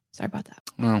me. Sorry about that.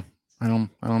 No, I don't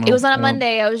know. It was on a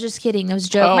Monday. I was just kidding. I was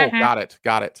joking. Oh, got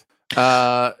it.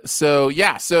 So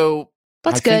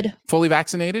that's good. Fully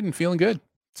vaccinated and feeling good.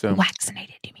 So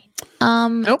vaccinated, you mean?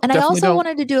 Nope, and I also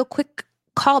wanted to do a quick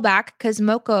callback because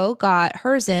Moko got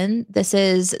hers in. This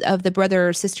is of the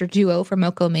brother-sister duo from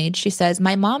Moko Made. She says,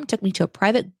 my mom took me to a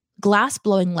private glass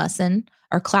blowing class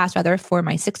for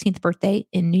my 16th birthday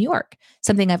in New York,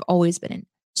 something I've always been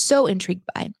so intrigued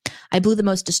by. I blew the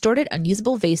most distorted,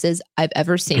 unusable vases I've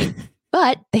ever seen,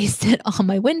 but they sit on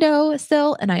my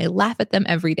windowsill and I laugh at them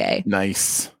every day.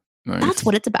 Nice. That's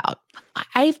what it's about.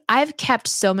 I've kept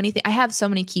so many things. I have so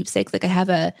many keepsakes. Like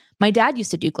my dad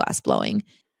used to do glass blowing,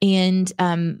 and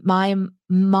my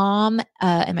mom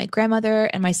and my grandmother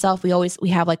and myself, we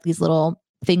have like these little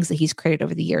things that he's created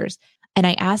over the years. And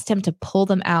I asked him to pull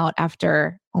them out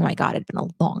after, oh my God, it'd been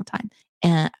a long time.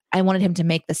 And I wanted him to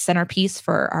make the centerpiece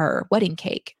for our wedding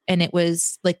cake. And it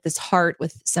was like this heart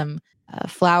with some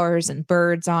flowers and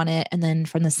birds on it. And then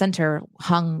from the center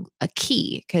hung a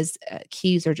key, because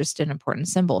keys are just an important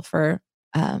symbol for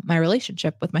my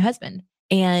relationship with my husband.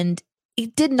 And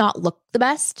it did not look the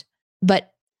best,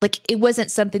 but like it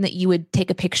wasn't something that you would take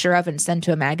a picture of and send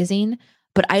to a magazine.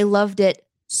 But I loved it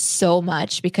so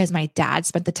much because my dad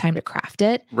spent the time to craft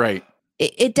it. Right.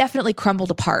 It definitely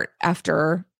crumbled apart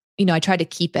after, I tried to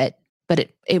keep it, but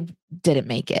it didn't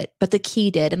make it. But the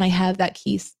key did. And I have that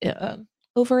key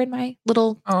over in my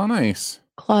little nice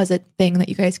closet thing that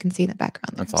you guys can see in the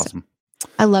background there. That's awesome. So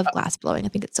I love glass blowing. I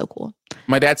think it's so cool.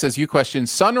 My dad says, you question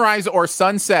sunrise or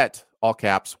sunset. all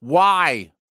caps.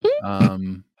 Why?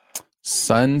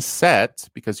 Sunset,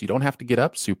 because you don't have to get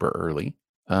up super early.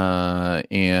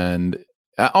 And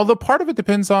although part of it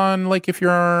depends on like if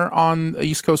you're on the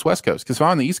East Coast, West Coast, because if I'm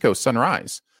on the East Coast,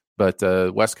 sunrise, but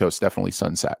West Coast, definitely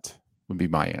sunset would be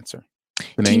my answer.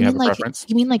 Then you have a preference?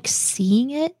 You mean like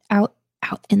seeing it out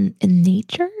in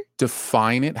nature?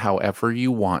 Define it however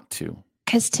you want to.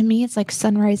 Because to me, it's like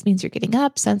sunrise means you're getting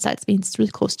up, sunset means it's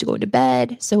really close to going to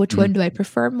bed. So which one do I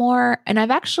prefer more? And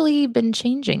I've actually been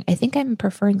changing. I think I'm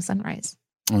preferring sunrise,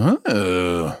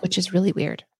 which is really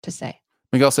weird to say.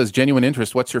 Miguel says, genuine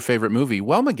interest. What's your favorite movie?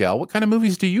 Well, Miguel, what kind of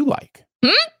movies do you like?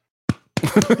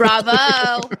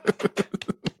 Bravo.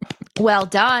 Well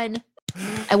done.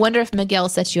 I wonder if Miguel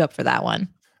set you up for that one.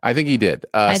 I think he did.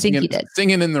 I think he did.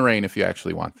 Singing in the Rain, if you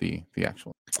actually want the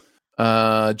actual.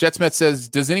 Jetsmet says,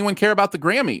 does anyone care about the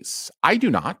Grammys? I do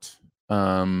not.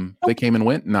 They came and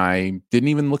went, and I didn't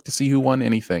even look to see who won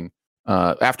anything.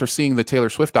 After seeing the Taylor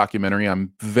Swift documentary,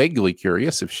 I'm vaguely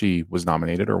curious if she was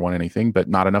nominated or won anything, but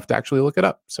not enough to actually look it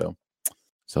up. So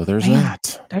there's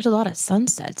that. There's a lot of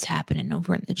sunsets happening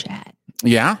over in the chat.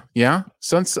 Yeah.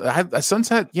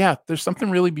 Sunset. Yeah, there's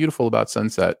something really beautiful about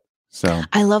sunset. So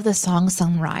I love the song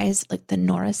Sunrise, like the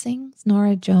Nora sings,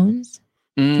 Nora Jones.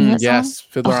 Yes, song?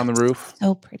 Fiddler on the Roof.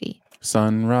 So pretty.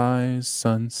 Sunrise,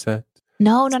 sunset.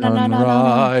 No.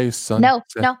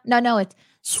 Sunset. No. It's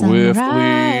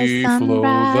swiftly sunrise,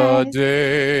 flow the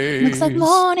days. Looks like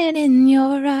morning in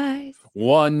your eyes.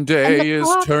 One day is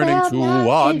turning to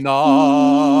another.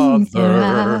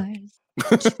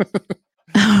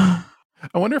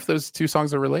 I wonder if those two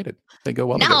songs are related. They go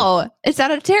well together. No, it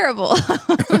sounded terrible.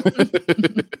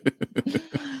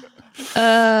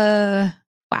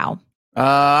 Wow.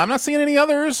 I'm not seeing any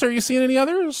others. Are you seeing any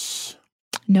others?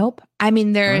 Nope. I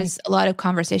mean, there's a lot of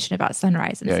conversation about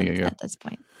sunrise and sunset at this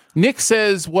point. Nick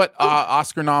says, what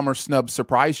Oscar nom or snub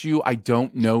surprised you? I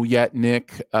don't know yet,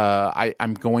 Nick.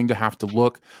 I'm going to have to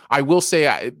look. I will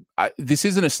say this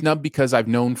isn't a snub because I've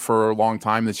known for a long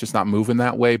time that's just not moving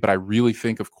that way. But I really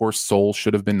think, of course, Soul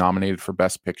should have been nominated for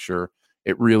Best Picture.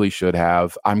 It really should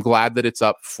have. I'm glad that it's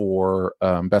up for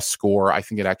Best Score. I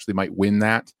think it actually might win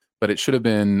that. But it should have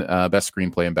been Best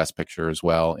Screenplay and Best Picture as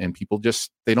well. And people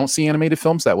they don't see animated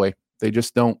films that way. They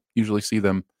just don't usually see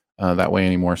them that way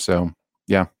anymore. So,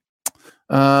 yeah.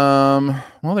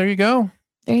 Well, there you go.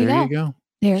 There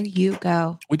you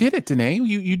go. We did it, Danae.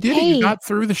 You did it. You got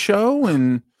through the show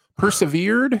and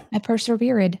persevered. I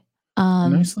persevered.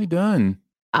 Nicely done.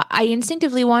 I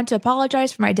instinctively want to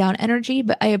apologize for my down energy,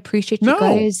 but I appreciate you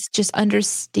guys just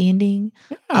understanding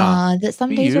that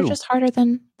some days are just harder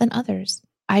than others.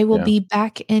 I will be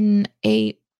back in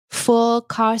a full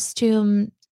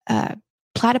costume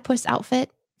platypus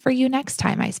outfit for you next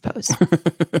time, I suppose.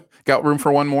 Got room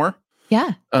for one more?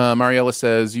 Yeah. Mariella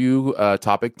says,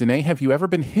 topic, Danae, have you ever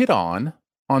been hit on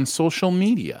social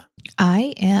media?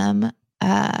 I am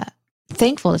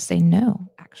thankful to say no,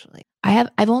 actually.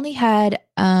 I've only had,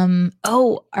 are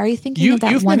you thinking of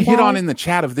that you've one been guy? hit on in the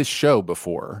chat of this show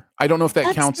before. I don't know if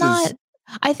that counts as...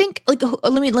 I think,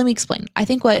 let me explain. I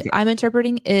think what I'm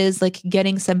interpreting is like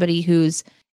getting somebody who's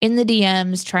in the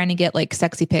DMs trying to get like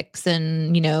sexy pics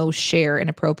and, share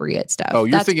inappropriate stuff. Oh,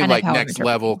 you're thinking like next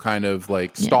level kind of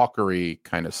like stalkery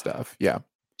kind of stuff. Yeah.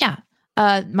 Yeah.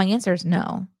 My answer is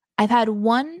no. I've had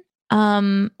one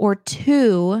or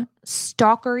two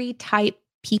stalkery type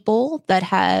people that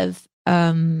have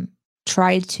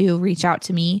tried to reach out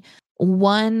to me.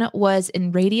 One was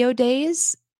in radio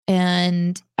days,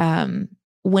 and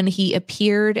when he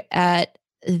appeared at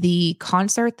the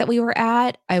concert that we were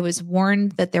at, I was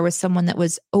warned that there was someone that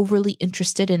was overly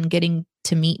interested in getting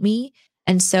to meet me.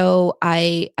 And so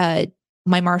my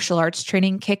martial arts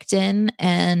training kicked in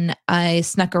and I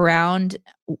snuck around.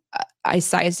 I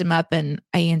sized him up and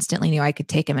I instantly knew I could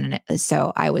take him in.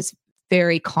 So I was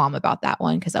very calm about that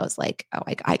one because I was like, oh,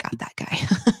 I got that guy.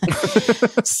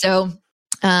 So,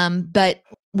 but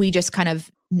we just kind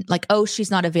of like, oh,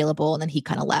 she's not available. And then he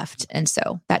kind of left. And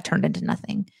so that turned into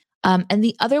nothing. And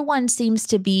the other one seems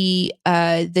to be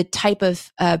the type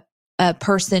of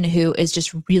person who is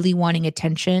just really wanting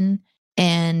attention,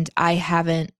 and I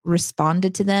haven't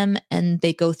responded to them, and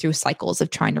they go through cycles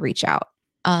of trying to reach out.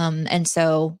 And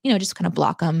so, just kind of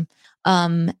block them.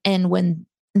 And when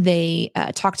they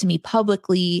talk to me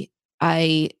publicly,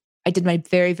 I did my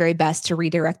very, very best to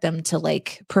redirect them to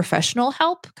like professional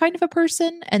help kind of a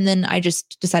person. And then I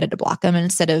just decided to block them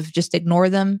instead of just ignore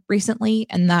them recently.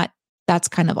 And that's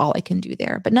kind of all I can do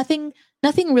there, but nothing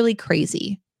really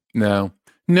crazy. No,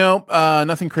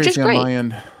 nothing crazy on my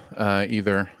end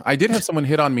either. I did have someone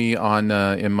hit on me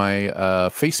in my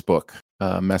Facebook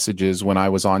messages when I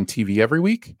was on TV every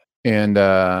week. And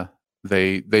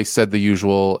they said the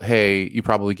usual, "Hey, you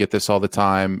probably get this all the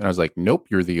time." And I was like, "Nope,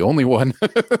 you're the only one."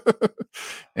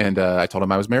 And I told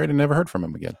him I was married and never heard from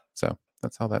him again. So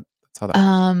that's how that.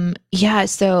 Yeah.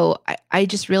 So I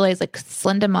just realized like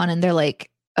Slenderman, and they're like,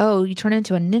 "Oh, you turn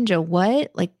into a ninja?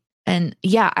 What?" Like, and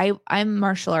yeah, I'm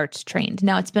martial arts trained.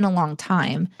 Now it's been a long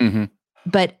time,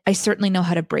 but I certainly know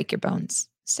how to break your bones.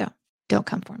 So don't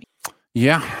come for me.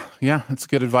 Yeah, that's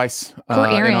good advice. Poor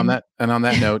Aaron. And on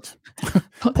that note,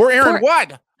 poor Aaron.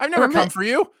 What? I've never come for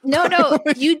you. No,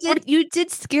 you did. You did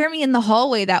scare me in the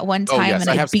hallway that one time, yes, and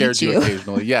I have beat scared you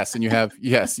occasionally. Yes, and you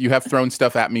have thrown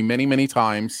stuff at me many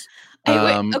times.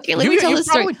 Okay, let me tell the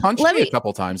story. Probably punched me a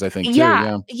couple times, I think.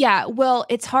 Yeah. Well,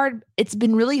 it's hard. It's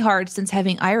been really hard since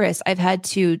having Iris. I've had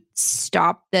to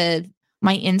stop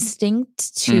my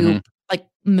instinct to like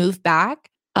move back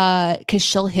because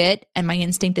she'll hit, and my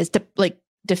instinct is to like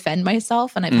defend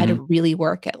myself, and I've had to really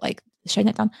work at like shutting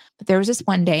it down. But there was this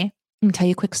one day. I'm gonna tell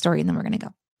you a quick story, and then we're gonna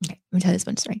go. Okay, let me tell you this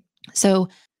one story. So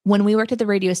when we worked at the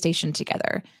radio station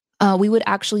together, we would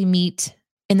actually meet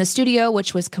in the studio,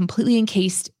 which was completely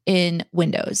encased in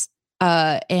windows.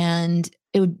 And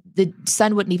the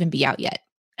sun wouldn't even be out yet.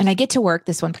 And I get to work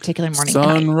this one particular morning.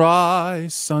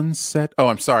 Sunrise, sunset. Oh,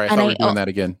 I'm sorry. I thought we were doing that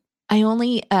again. I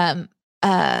only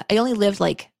lived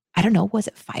like, I don't know, was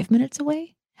it 5 minutes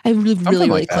away? I lived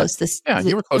really close.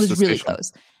 You were close. It was really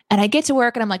close. And I get to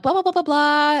work and I'm like, blah, blah, blah, blah,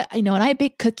 blah. And I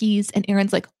bake cookies. And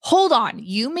Aaron's like, hold on,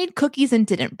 you made cookies and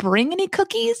didn't bring any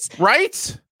cookies?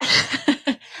 Right?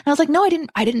 And I was like, no,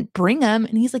 I didn't bring them.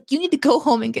 And he's like, you need to go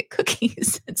home and get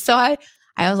cookies. And so I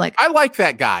was like, I like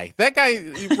that guy. That guy,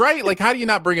 right? Like, how do you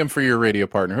not bring him for your radio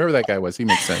partner? Whoever that guy was, he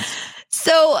makes sense.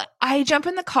 So I jump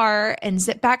in the car and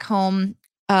zip back home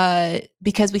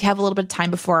because we have a little bit of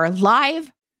time before our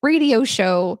live radio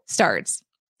show starts.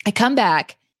 I come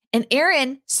back and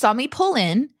Aaron saw me pull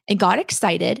in and got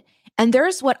excited. And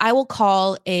there's what I will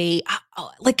call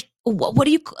what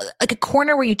do you, like a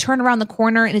corner where you turn around the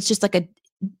corner and it's just like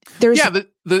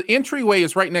the entryway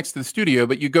is right next to the studio,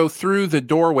 but you go through the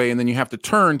doorway and then you have to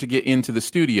turn to get into the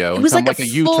studio. It was like a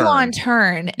full-on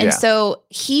turn. And so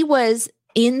he was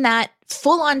in that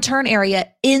full-on turn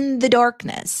area in the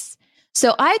darkness.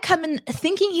 So I come in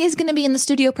thinking he's going to be in the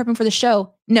studio prepping for the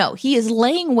show. No, he is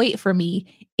laying wait for me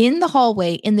in the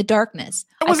hallway in the darkness.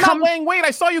 I was not laying wait.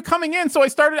 I saw you coming in, so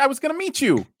I was going to meet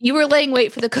you. You were laying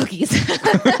wait for the cookies.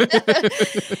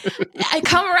 I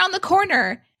come around the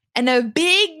corner and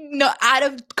out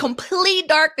of complete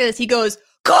darkness, he goes,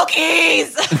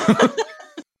 cookies!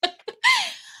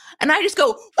 And I just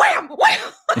go, wham,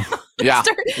 wham.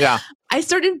 I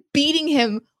started beating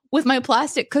him with my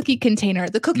plastic cookie container.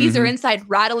 The cookies are inside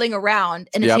rattling around,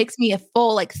 and it takes me a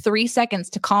full 3 seconds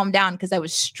to calm down because I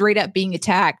was straight up being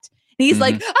attacked. And he's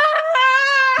like,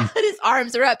 ah! And his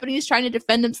arms are up and he's trying to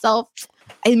defend himself.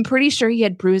 I'm pretty sure he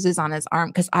had bruises on his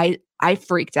arm because I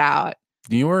freaked out.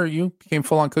 You became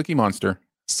full on Cookie Monster.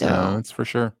 So that's for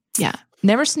sure. Yeah.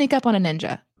 Never sneak up on a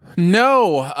ninja.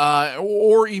 No,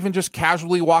 or even just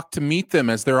casually walk to meet them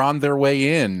as they're on their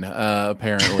way in,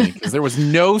 apparently, because there was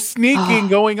no sneaking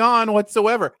going on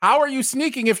whatsoever. How are you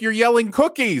sneaking if you're yelling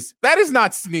cookies? That is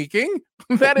not sneaking.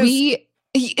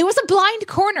 It was a blind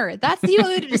corner. That's the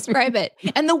only way to describe it.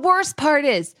 And the worst part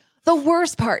is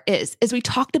we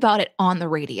talked about it on the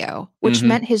radio, which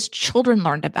meant his children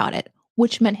learned about it,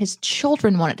 which meant his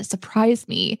children wanted to surprise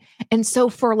me. And so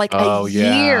for a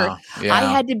year, I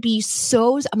had to be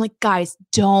I'm like, guys,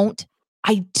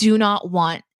 I do not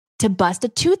want to bust a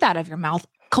tooth out of your mouth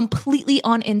completely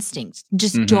on instinct.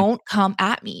 Just don't come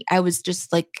at me. I was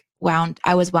just wound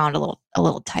a little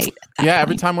tight. At that point.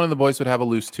 Every time one of the boys would have a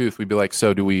loose tooth, we'd be like,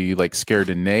 so do we scare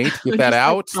Nate? Get that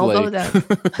out?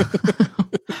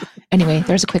 Anyway,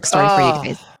 there's a quick story for you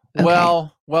guys. Okay.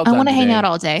 Well done. I want to hang out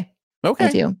all day. Okay.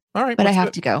 I do. All right. But I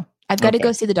have to go. I've got to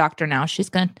go see the doctor now. She's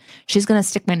gonna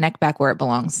stick my neck back where it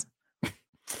belongs.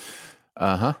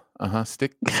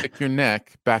 Stick your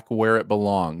neck back where it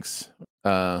belongs.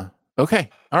 Okay.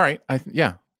 All right.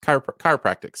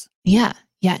 Chiropractics. Yeah.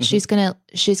 She's gonna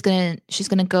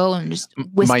go and just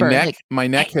whisper. My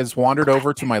neck has wandered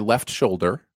over to my left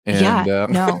shoulder. And,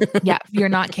 you're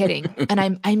not kidding.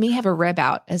 And I may have a rib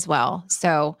out as well.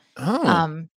 So,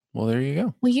 well, there you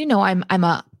go.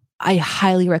 Well, I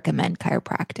highly recommend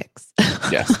chiropractics.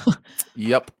 Yes.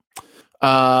 Yep.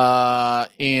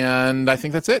 And I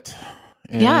think that's it.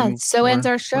 And so ends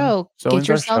our show. Get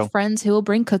yourself friends who will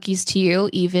bring cookies to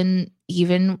you, even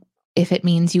if it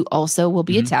means you also will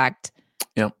be attacked.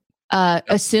 Yep.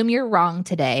 Assume you're wrong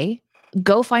today.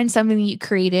 Go find something that you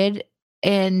created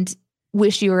and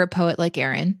wish you were a poet like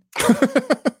Aaron.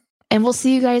 And we'll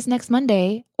see you guys next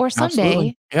Monday or Sunday.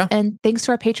 Absolutely. Yeah. And thanks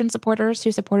to our patron supporters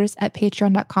who support us at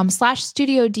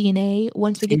patreon.com/Studio DNA.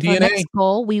 Once we get to our next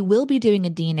goal, we will be doing a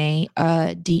DNA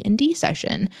D&D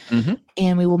session. Mm-hmm.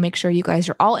 And we will make sure you guys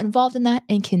are all involved in that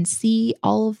and can see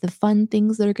all of the fun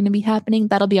things that are going to be happening.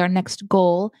 That'll be our next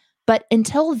goal. But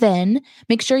until then,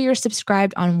 make sure you're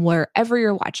subscribed on wherever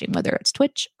you're watching, whether it's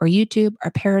Twitch or YouTube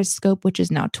or Periscope, which is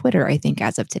now Twitter, I think,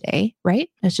 as of today, right?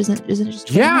 Isn't it just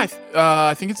Twitter? Yeah,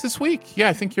 I think it's this week. Yeah,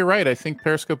 I think you're right. I think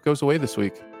Periscope goes away this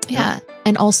week. Yeah.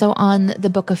 And also on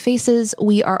the Book of Faces,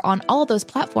 we are on all of those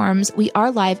platforms. We are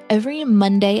live every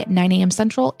Monday at 9 a.m.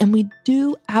 Central, and we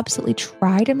do absolutely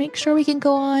try to make sure we can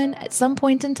go on at some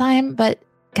point in time. But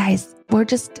guys,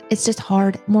 it's just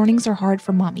hard. Mornings are hard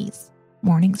for mommies.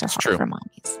 Mornings are hard for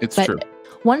mommies. It's but true.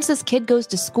 Once this kid goes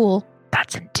to school,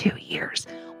 that's in 2 years.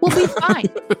 We'll be fine.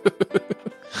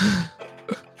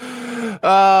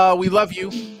 We love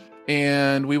you,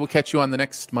 and we will catch you on the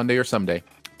next Monday or someday.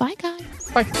 Bye,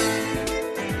 guys. Bye.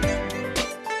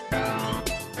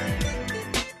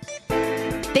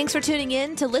 Thanks for tuning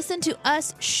in to listen to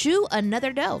us shoe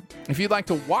another dough. If you'd like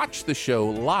to watch the show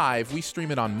live, we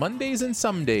stream it on Mondays and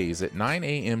some days at 9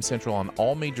 a.m. Central on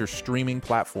all major streaming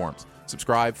platforms.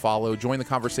 Subscribe, follow, join the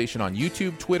conversation on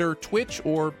YouTube, Twitter, Twitch,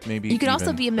 or maybe you can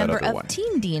also be a member of one.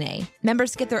 Team DNA.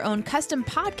 Members get their own custom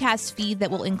podcast feed that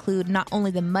will include not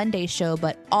only the Monday show,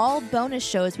 but all bonus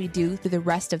shows we do through the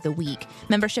rest of the week.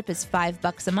 Membership is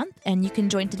 $5 a month, and you can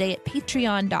join today at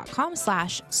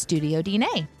patreon.com/Studio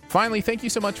DNA. Finally, thank you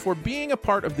so much for being a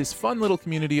part of this fun little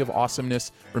community of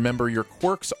awesomeness. Remember, your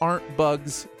quirks aren't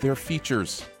bugs, they're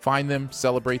features. Find them,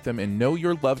 celebrate them, and know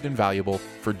you're loved and valuable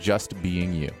for just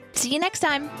being you. See you next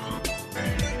time.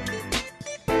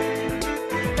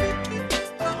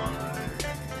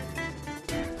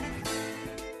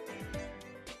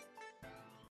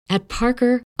 At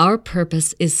Parker, our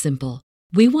purpose is simple.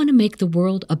 We want to make the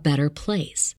world a better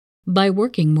place by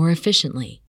working more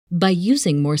efficiently, by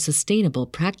using more sustainable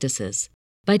practices,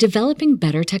 by developing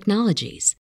better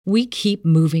technologies. We keep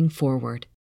moving forward.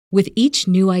 With each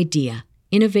new idea,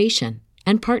 innovation,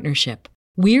 and partnership,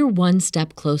 we're one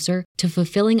step closer to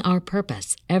fulfilling our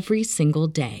purpose every single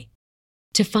day.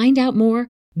 To find out more,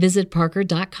 visit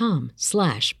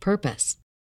parker.com/purpose.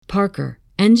 Parker,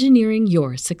 engineering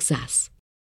your success.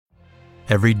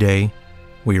 Every day,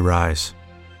 we rise,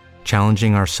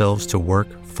 challenging ourselves to work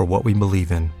for what we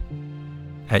believe in.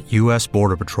 At U.S.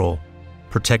 Border Patrol,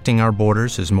 protecting our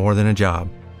borders is more than a job.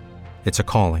 It's a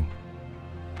calling.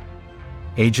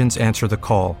 Agents answer the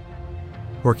call,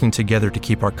 working together to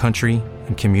keep our country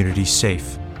and communities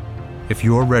safe. If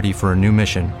you're ready for a new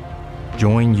mission,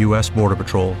 join U.S. Border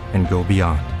Patrol and go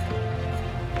beyond.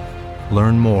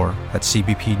 Learn more at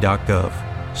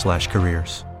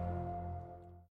cbp.gov/careers.